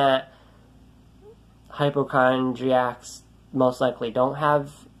than that, hypochondriacs most likely don't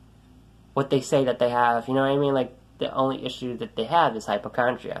have what they say that they have. You know what I mean? Like, the only issue that they have is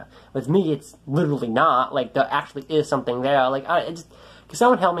hypochondria. With me, it's literally not. Like, there actually is something there. Like, can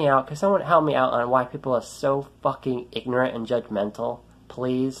someone help me out? Can someone help me out on why people are so fucking ignorant and judgmental?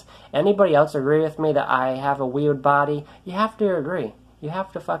 Please. Anybody else agree with me that I have a weird body? You have to agree. You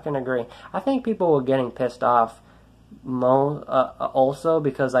have to fucking agree. I think people were getting pissed off also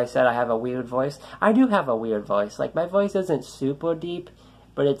because I said I have a weird voice. I do have a weird voice. Like, my voice isn't super deep,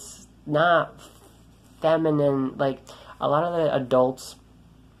 but it's not feminine, like a lot of the adult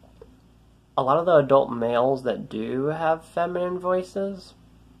males that do have feminine voices,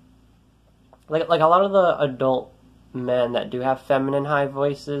 like a lot of the adult men that do have feminine high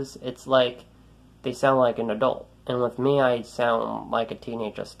voices, it's like they sound like an adult. And with me, I sound like a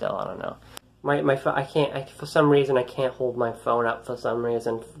teenager still. I don't know. My phone, for some reason I can't hold my phone up. For some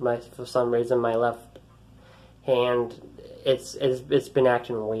reason my left hand, it's been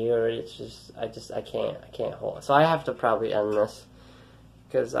acting weird. It's just I can't hold it. So I have to probably end this,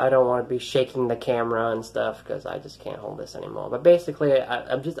 because I don't want to be shaking the camera and stuff, because I just can't hold this anymore. But basically,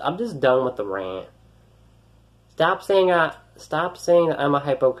 I'm just done with the rant. Stop saying that I'm a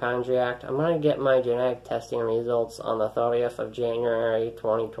hypochondriac. I'm gonna get my genetic testing results on the 30th of January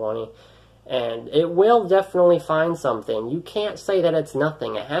 2020, and it will definitely find something. You can't say that it's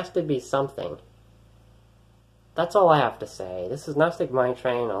nothing. It has to be something. That's all I have to say. This is Gnostic Mind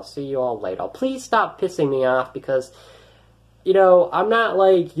Train. I'll see you all later. Please stop pissing me off, because, you know, I'm not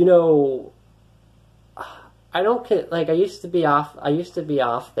like, you know, I don't, like, I used to be off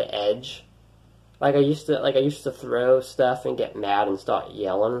the edge. Like I used to throw stuff and get mad and start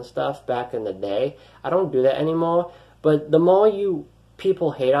yelling and stuff back in the day. I don't do that anymore. But the more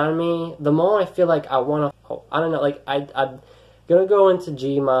people hate on me, the more I feel like I want to, I don't know, like I'm gonna go into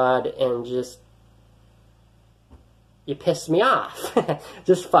Gmod and just, you piss me off.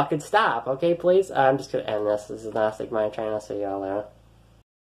 Just fucking stop, okay, please? I'm just gonna end this. This is Gnostic Mind Train. I'll see y'all later.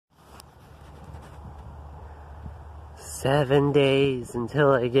 7 days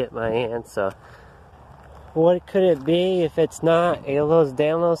until I get my answer. What could it be if it's not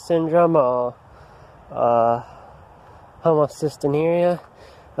Ehlers-Danlos syndrome or homocystinuria?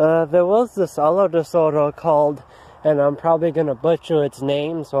 There was this other disorder called, and I'm probably gonna butcher its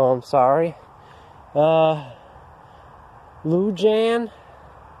name, so I'm sorry. Lujan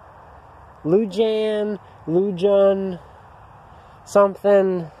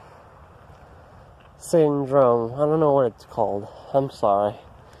something syndrome. I don't know what it's called. I'm sorry.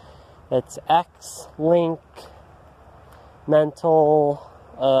 It's X-link mental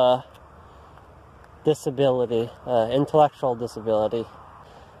disability, intellectual disability.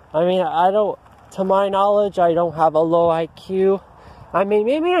 I mean, to my knowledge, I don't have a low IQ. I mean,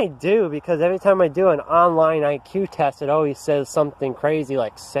 maybe I do, because every time I do an online IQ test, it always says something crazy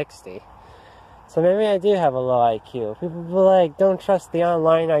like 60. So maybe I do have a low IQ. People be like, don't trust the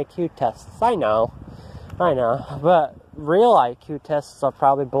online IQ tests. I know. But real IQ tests are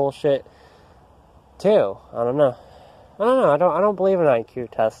probably bullshit too. I don't know. I don't believe in IQ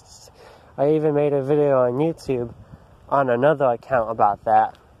tests. I even made a video on YouTube on another account about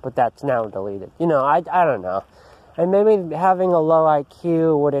that, but that's now deleted. You know, I don't know. And maybe having a low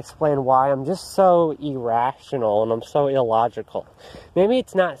IQ would explain why I'm just so irrational and I'm so illogical. Maybe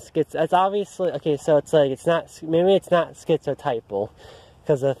it's not it's obviously, okay, so it's like, maybe it's not schizotypal,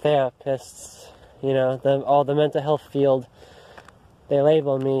 because the therapists, you know, all the mental health field, they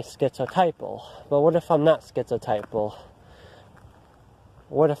label me schizotypal. But what if I'm not schizotypal?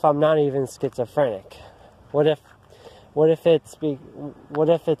 What if I'm not even schizophrenic? What if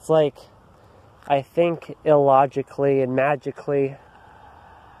it's like, I think illogically and magically?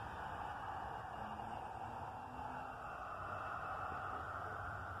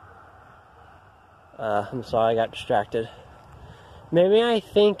 I'm sorry, I got distracted. Maybe I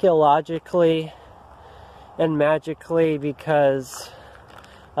think illogically and magically because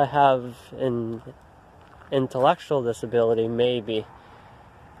I have an intellectual disability, maybe.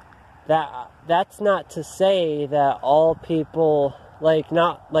 That's not to say that all people,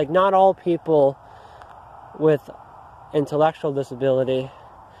 not all people with intellectual disability,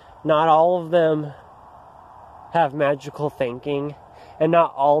 not all of them have magical thinking, and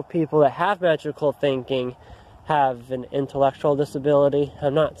not all people that have magical thinking have an intellectual disability.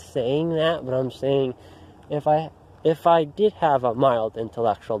 I'm not saying that, but I'm saying if I did have a mild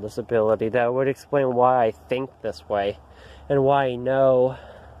intellectual disability, that would explain why I think this way, and why I know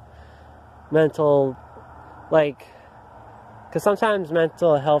mental, because sometimes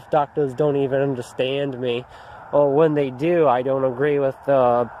mental health doctors don't even understand me, or when they do, I don't agree with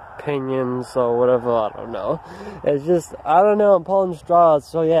the opinions or whatever. I don't know. It's just, I don't know, I'm pulling straws.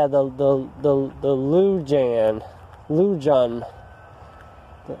 So yeah, the Lujan,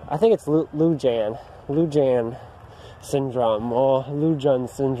 I think it's Lujan syndrome, or Lujan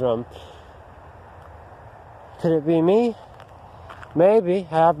syndrome. Could it be me? Maybe.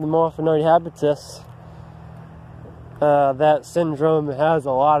 I have the Marfanoid habitus. That syndrome has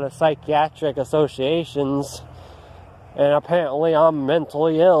a lot of psychiatric associations, and apparently I'm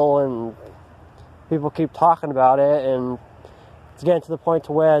mentally ill, and people keep talking about it, and It's getting to the point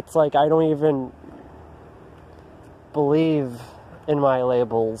to where it's like I don't even believe in my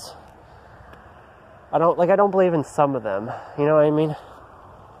labels. I don't believe in some of them. You know what I mean?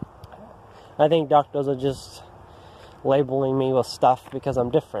 I think doctors are just labeling me with stuff because I'm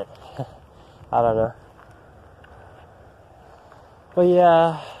different. I don't know. But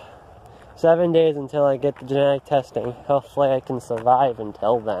yeah, 7 days until I get the genetic testing. Hopefully I can survive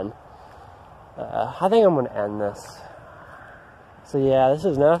until then. I think I'm going to end this. So yeah, this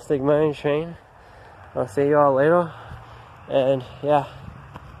is Gnostic Mind Train. I'll see you all later. And yeah,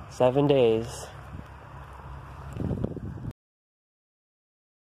 7 days.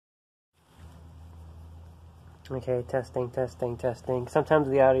 Okay, testing. Sometimes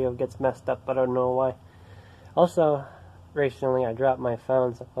the audio gets messed up, I don't know why. Also, recently I dropped my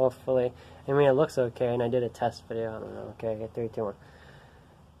phone, so hopefully, I mean it looks okay, and I did a test video, I don't know, okay, 3, 2, 1.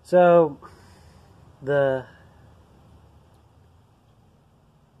 So, I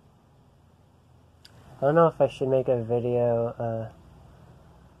don't know if I should make a video,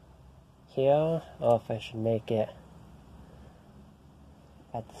 here, or if I should make it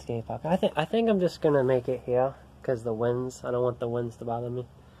at the skate park. I think I'm just gonna make it here, because the winds, I don't want the winds to bother me.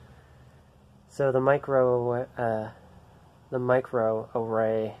 So the microarray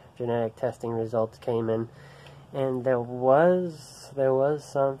genetic testing results came in, and there was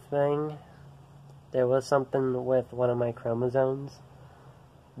something with one of my chromosomes,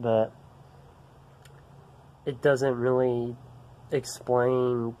 but it doesn't really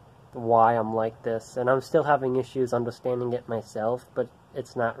explain why I'm like this, and I'm still having issues understanding it myself, but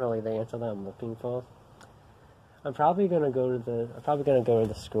it's not really the answer that I'm looking for. I'm probably gonna go to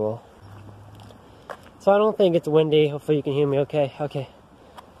the school. So I don't think it's windy. Hopefully you can hear me okay. Okay.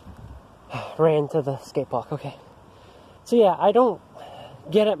 Ran to the skate park. Okay. So yeah, I don't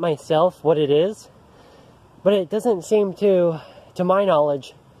get it myself what it is, but it doesn't seem to my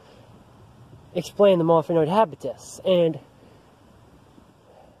knowledge, explain the Marfanoid habitus. And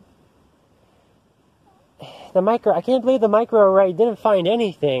I can't believe the microarray didn't find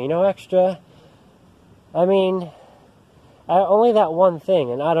anything, no extra. I mean, only that one thing,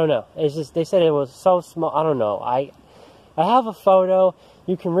 and I don't know. It's just, they said it was so small, I don't know. I have a photo,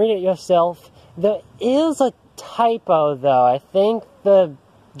 you can read it yourself. There is a typo though. I think the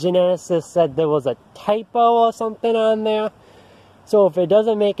geneticist said there was a typo or something on there. So if it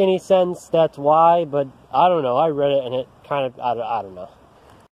doesn't make any sense, that's why, but I don't know. I read it and it kind of, I don't know.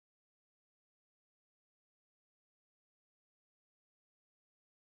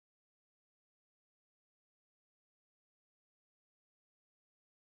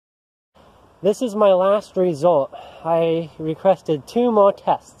 This is my last result. I requested 2 more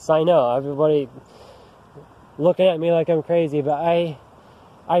tests. I know, everybody looking at me like I'm crazy, but I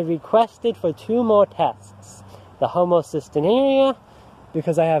requested for 2 more tests. The homocystinuria,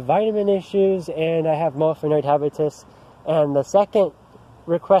 because I have vitamin issues and I have Marfanoid habitus, and the second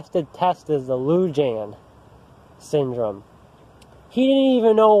requested test is the Lujan syndrome. He didn't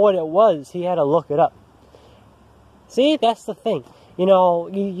even know what it was. He had to look it up. See, that's the thing. You know,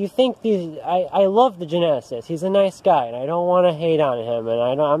 you think these... I love the geneticist. He's a nice guy, and I don't want to hate on him,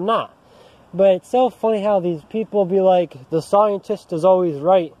 and I'm not. But it's so funny how these people be like, the scientist is always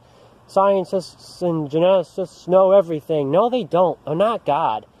right. Scientists and geneticists know everything. No, they don't. They're not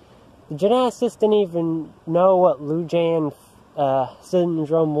God. The geneticist didn't even know what Lujan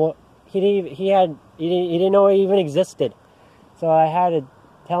syndrome was. He didn't know it even existed. So I had to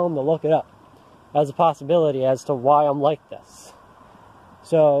tell him to look it up as a possibility as to why I'm like this.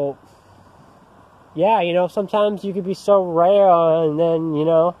 So, yeah, you know, sometimes you could be so rare and then, you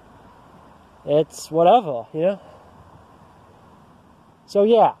know, it's whatever, you know. So,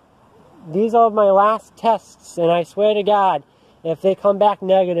 yeah, these are my last tests, and I swear to God, if they come back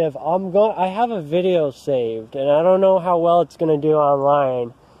negative, I have a video saved, and I don't know how well it's going to do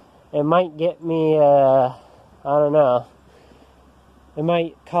online. It might get me, I don't know. It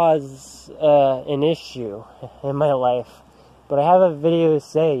might cause an issue in my life. But I have a video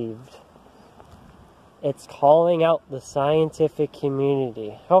saved. It's calling out the scientific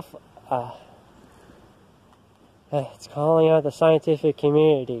community. It's calling out the scientific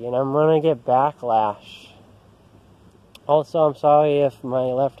community, and I'm gonna get backlash. Also, I'm sorry if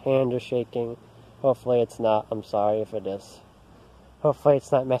my left hand is shaking. Hopefully it's not. I'm sorry if it is. Hopefully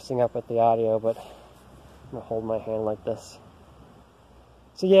it's not messing up with the audio, but I'm gonna hold my hand like this.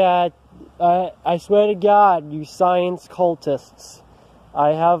 So yeah, I swear to God, you science cultists,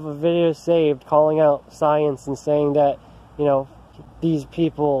 I have a video saved calling out science and saying that, you know, these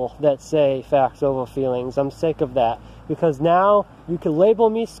people that say facts over feelings, I'm sick of that. Because now, you can label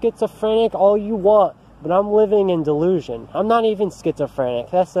me schizophrenic all you want, but I'm living in delusion. I'm not even schizophrenic.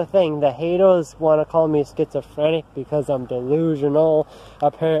 That's the thing. The haters want to call me schizophrenic because I'm delusional,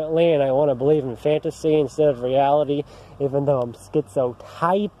 apparently, and I want to believe in fantasy instead of reality, even though I'm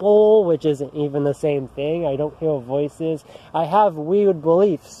schizotypal, which isn't even the same thing. I don't hear voices. I have weird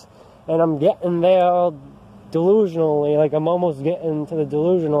beliefs, and I'm getting there delusionally, like I'm almost getting to the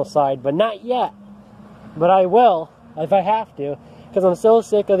delusional side, but not yet. But I will, if I have to. Because I'm so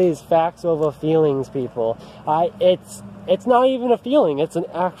sick of these facts over feelings, people. It's not even a feeling. It's an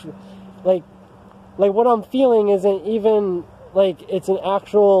actual, like what I'm feeling isn't even, like, it's an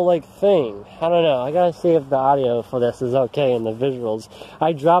actual, like, thing. I don't know. I gotta see if the audio for this is okay and the visuals.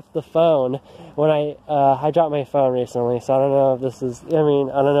 I dropped the phone when I dropped my phone recently, so I don't know if this is, I don't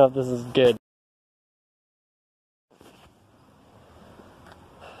know if this is good.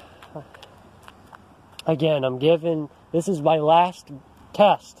 Again, this is my last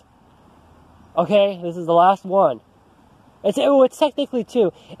test. Okay, this is the last one. It's technically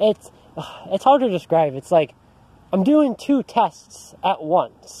two. It's hard to describe. It's like I'm doing 2 tests at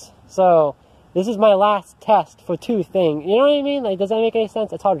once. So this is my last test for 2 things. You know what I mean? Like, does that make any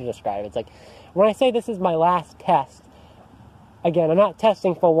sense? It's hard to describe. It's like when I say this is my last test. Again, I'm not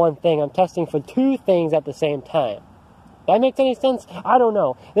testing for one thing. I'm testing for 2 things at the same time. That makes any sense? I don't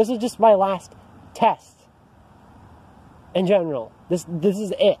know. This is just my last test. In general, this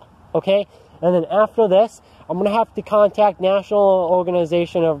is it, okay? And then after this, I'm gonna have to contact National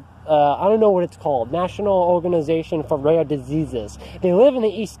Organization of I don't know what it's called, National Organization for Rare Diseases. They live in the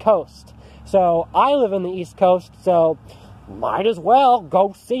East Coast, so I live in the East Coast, so might as well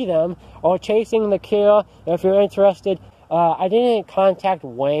go see them. Or Chasing the Cure, if you're interested. I didn't contact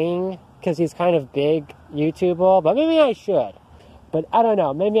Wang because he's kind of big YouTuber, but maybe I should. But I don't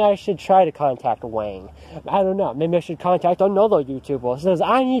know. Maybe I should try to contact Wang. I don't know. Maybe I should contact another YouTuber. It says,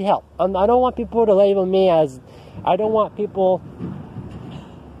 I need help. I don't want people to label me as... I don't want people...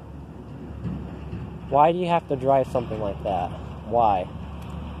 Why do you have to drive something like that? Why?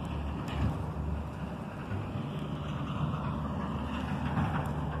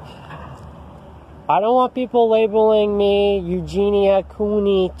 I don't want people labeling me Eugenia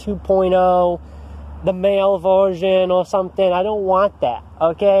Cooney 2.0... the male version or something. I don't want that,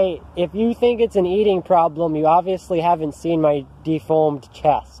 okay? If you think it's an eating problem, you obviously haven't seen my deformed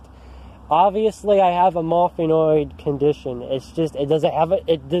chest. Obviously, I have a Marfanoid condition. It's just,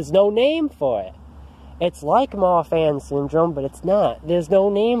 there's no name for it. It's like Marfan Syndrome, but it's not. There's no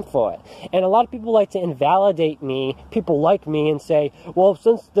name for it. And a lot of people like to invalidate me, people like me, and say, well,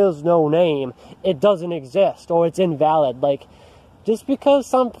 since there's no name, it doesn't exist, or it's invalid. Like, just because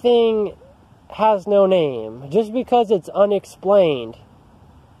something has no name, just because it's unexplained,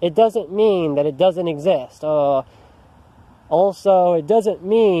 it doesn't mean that it doesn't exist. Also, it doesn't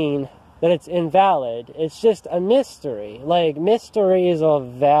mean that it's invalid. It's just a mystery. Like, mysteries are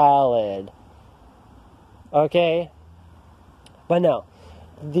valid. Okay? But no,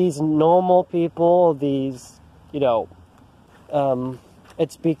 these normal people, these, it's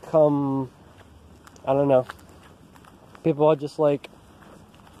become, I don't know, people are just like,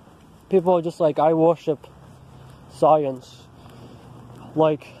 I worship science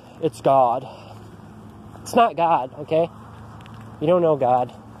like it's God. It's not God, okay? You don't know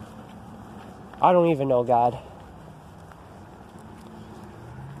God. I don't even know God.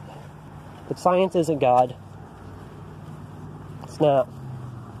 But science isn't God. It's not.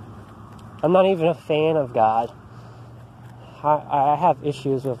 I'm not even a fan of God. I have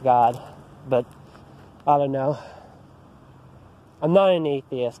issues with God, but I don't know. I'm not an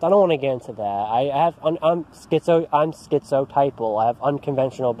atheist. I don't want to get into that. I'm schizotypal. I have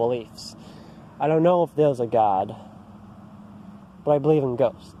unconventional beliefs. I don't know if there's a God, but I believe in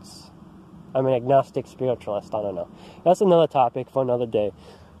ghosts. I'm an agnostic spiritualist. I don't know. That's another topic for another day.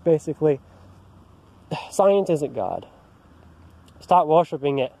 Basically, science isn't God. Stop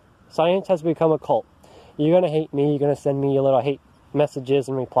worshiping it. Science has become a cult. You're going to hate me. You're going to send me your little hate messages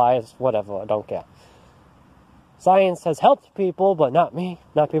and replies. Whatever. I don't care. Science has helped people, but not me.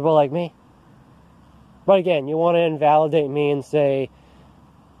 Not people like me. But again, you want to invalidate me and say,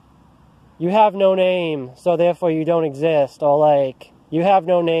 you have no name, so therefore you don't exist. Or like, you have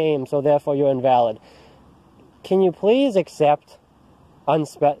no name, so therefore you're invalid. Can you please accept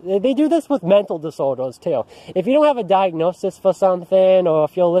they do this with mental disorders too. If you don't have a diagnosis for something, or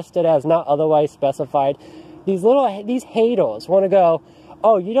if you're listed as not otherwise specified, these haters want to go,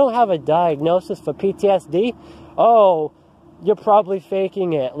 oh, you don't have a diagnosis for PTSD? Oh, you're probably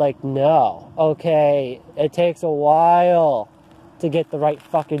faking it. Like, no. Okay, it takes a while to get the right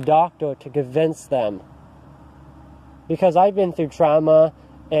fucking doctor to convince them. Because I've been through trauma,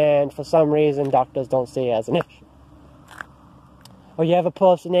 And for some reason, doctors don't see it as an issue. Or you have a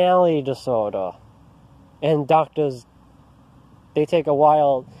personality disorder. And doctors, they take a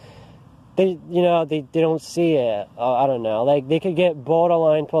while, they don't see it. I don't know. Like, they could get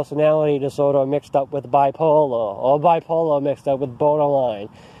borderline personality disorder mixed up with bipolar, or bipolar mixed up with borderline.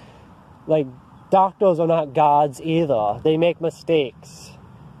 Like, doctors are not gods either. They make mistakes.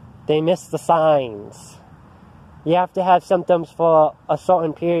 They miss the signs. You have to have symptoms for a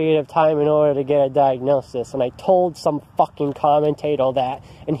certain period of time in order to get a diagnosis. And I told some fucking commentator that,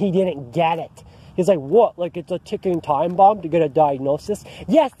 and he didn't get it. He's like, what? Like, it's a ticking time bomb to get a diagnosis?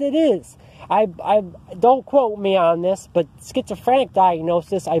 Yes, it is. I don't quote me on this, but schizophrenic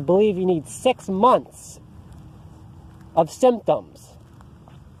diagnosis, I believe you need 6 months of symptoms.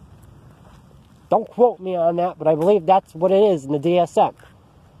 Don't quote me on that, but I believe that's what it is in the DSM.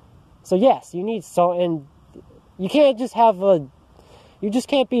 So yes, you need certain. You can't just you just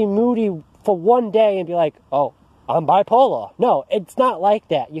can't be moody for one day and be like, oh, I'm bipolar. No, it's not like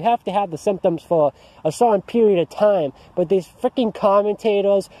that. You have to have the symptoms for a certain period of time. But these freaking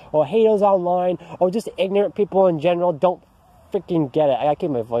commentators or haters online or just ignorant people in general don't freaking get it. I gotta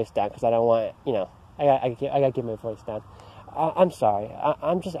keep my voice down because I don't want, I gotta keep my voice down. I'm sorry.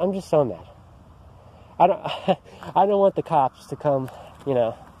 I'm just so mad. I don't want the cops to come,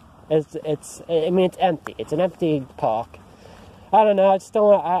 It's empty. It's an empty park. I don't know. I just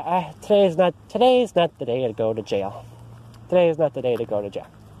don't. Today's not the day to go to jail. Today is not the day to go to jail.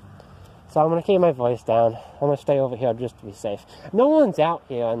 So I'm gonna keep my voice down. I'm gonna stay over here just to be safe. No one's out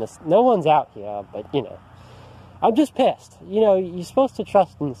here but I'm just pissed. You're supposed to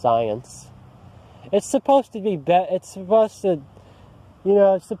trust in science. It's supposed to be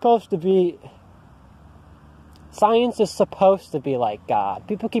Science is supposed to be like God.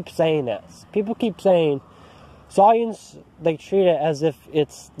 People keep saying this. People keep saying science, they treat it as if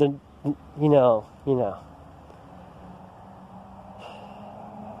it's the,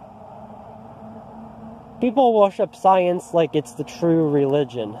 People worship science like it's the true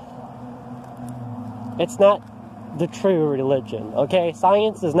religion. It's not the true religion, okay?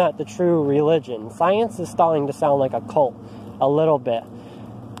 Science is not the true religion. Science is starting to sound like a cult, a little bit.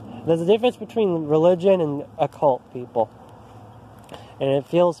 There's a difference between religion and a cult, people. And it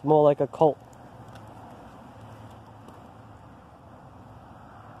feels more like a cult.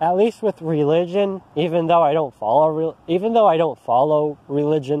 At least with religion, even though I don't follow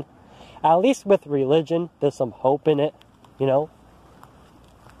religion, at least with religion, there's some hope in it,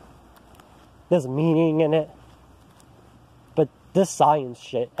 There's meaning in it. But this science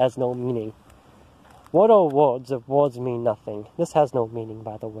shit has no meaning. What are words if words mean nothing? This has no meaning,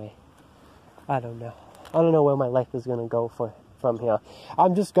 by the way. I don't know. I don't know where my life is going to go from here.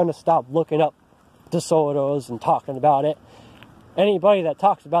 I'm just going to stop looking up disorders and talking about it. Anybody that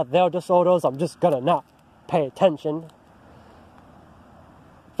talks about their disorders, I'm just going to not pay attention.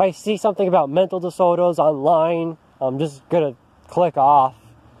 If I see something about mental disorders online, I'm just going to click off.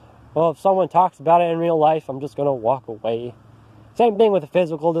 Or if someone talks about it in real life, I'm just going to walk away. Same thing with the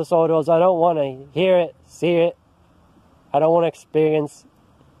physical disorders. I don't want to hear it, see it. I don't want to experience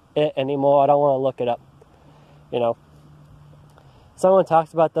it anymore. I don't want to look it up. Someone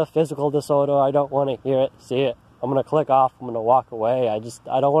talks about the physical disorder. I don't want to hear it, see it. I'm going to click off. I'm going to walk away. I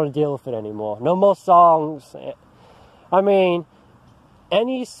don't want to deal with it anymore. No more songs.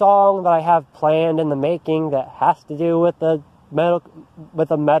 Any song that I have planned in the making that has to do with a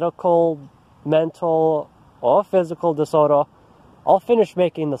medical, mental, or physical disorder, I'll finish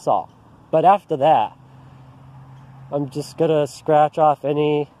making the song. But after that, I'm just gonna scratch off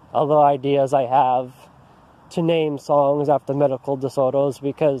any other ideas I have to name songs after medical disorders,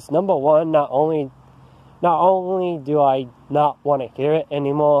 because number one, not only do I not want to hear it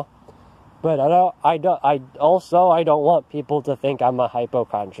anymore, but I don't want people to think I'm a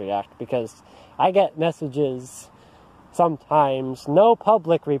hypochondriac, because I get messages sometimes, no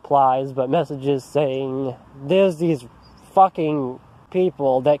public replies, but messages saying there's these fucking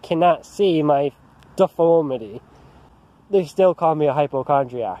people that cannot see my deformity. They still call me a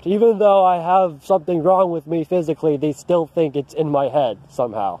hypochondriac. Even though I have something wrong with me physically, they still think it's in my head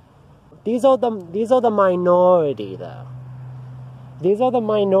somehow. These are the minority, though. These are the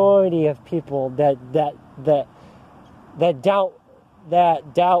minority of people that doubt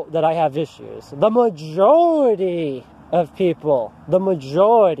that I have issues. The majority of people, the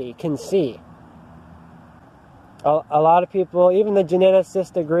majority can see. A lot of people, even the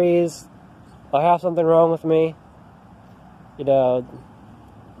geneticist agrees I have something wrong with me.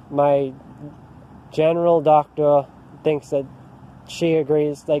 My general doctor thinks that she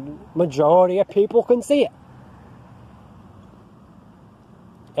agrees, like, majority of people can see it.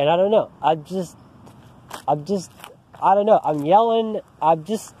 And I don't know. I don't know. I'm yelling.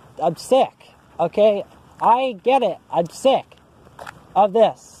 I'm sick. Okay? I get it. I'm sick of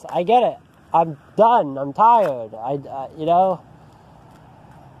this. I get it. I'm done. I'm tired. You know,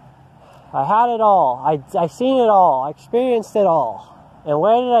 I had it all. I seen it all. I experienced it all. And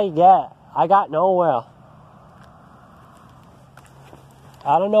where did I get? I got nowhere.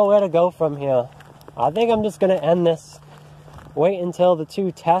 I don't know where to go from here. I think I'm just going to end this. Wait until the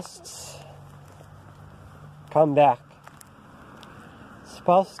 2 tests come back.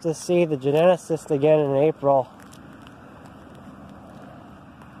 Supposed to see the geneticist again in April.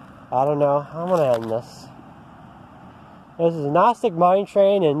 I don't know. I'm going to end this. This is a Gnostic mind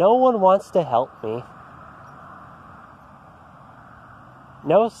train and no one wants to help me.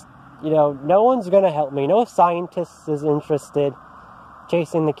 No one's going to help me. No scientist is interested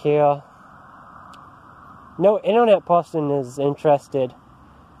chasing the cure. No internet person is interested.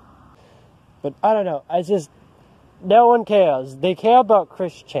 But I don't know. No one cares. They care about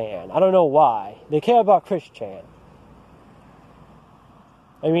Chris Chan. I don't know why. They care about Chris Chan.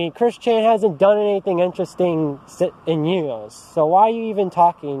 I mean, Chris Chan hasn't done anything interesting in years. So why are you even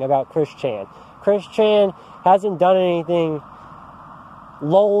talking about Chris Chan? Chris Chan hasn't done anything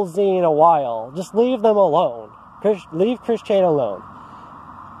lolsy in a while. Just leave them alone. Leave Chris Chan alone.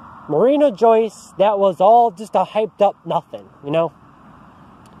 Marina Joyce, that was all just a hyped up nothing, you know?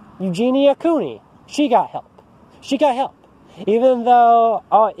 Eugenia Cooney, she got help. She got help. Even though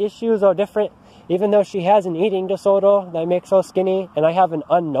our issues are different, even though she has an eating disorder that makes her skinny, and I have an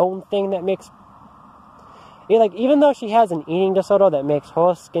unknown thing that makes... even though she has an eating disorder that makes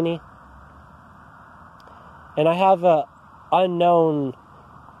her skinny, and I have a unknown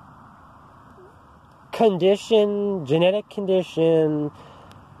condition, genetic condition,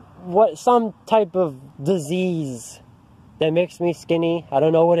 some type of disease that makes me skinny. I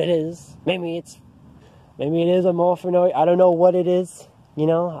don't know what it is. Maybe it is a Marfanoid. I don't know what it is. You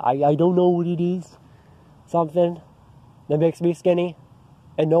know, I don't know what it is. Something that makes me skinny,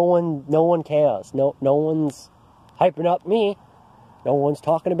 and no one cares. No one's hyping up me. No one's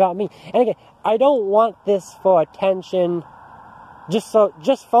talking about me. And again, I don't want this for attention. Just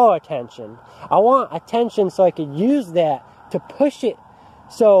for attention. I want attention so I could use that to push it.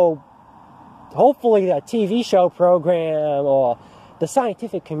 So, hopefully a TV show program or the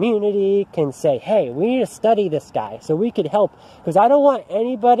scientific community can say, hey, we need to study this guy so we could help. Because I don't want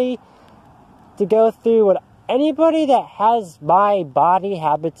anybody to go through what anybody that has my body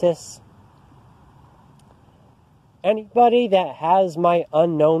habitus, anybody that has my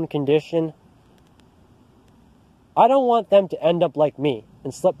unknown condition, I don't want them to end up like me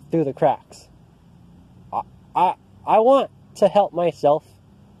and slip through the cracks. I want to help myself.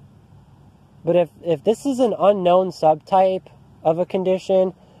 But if this is an unknown subtype of a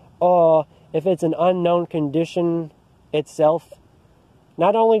condition, or if it's an unknown condition itself,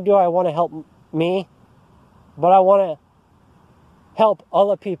 not only do I want to help me, but I want to help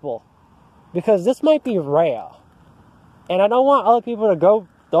other people. Because this might be rare. And I don't want other people to go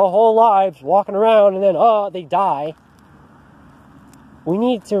their whole lives walking around and then, they die. We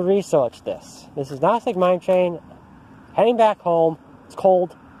need to research this. This is Gnostic Mind Train. Heading back home. It's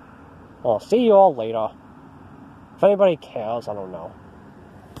cold. I'll see you all later. If anybody cares, I don't know.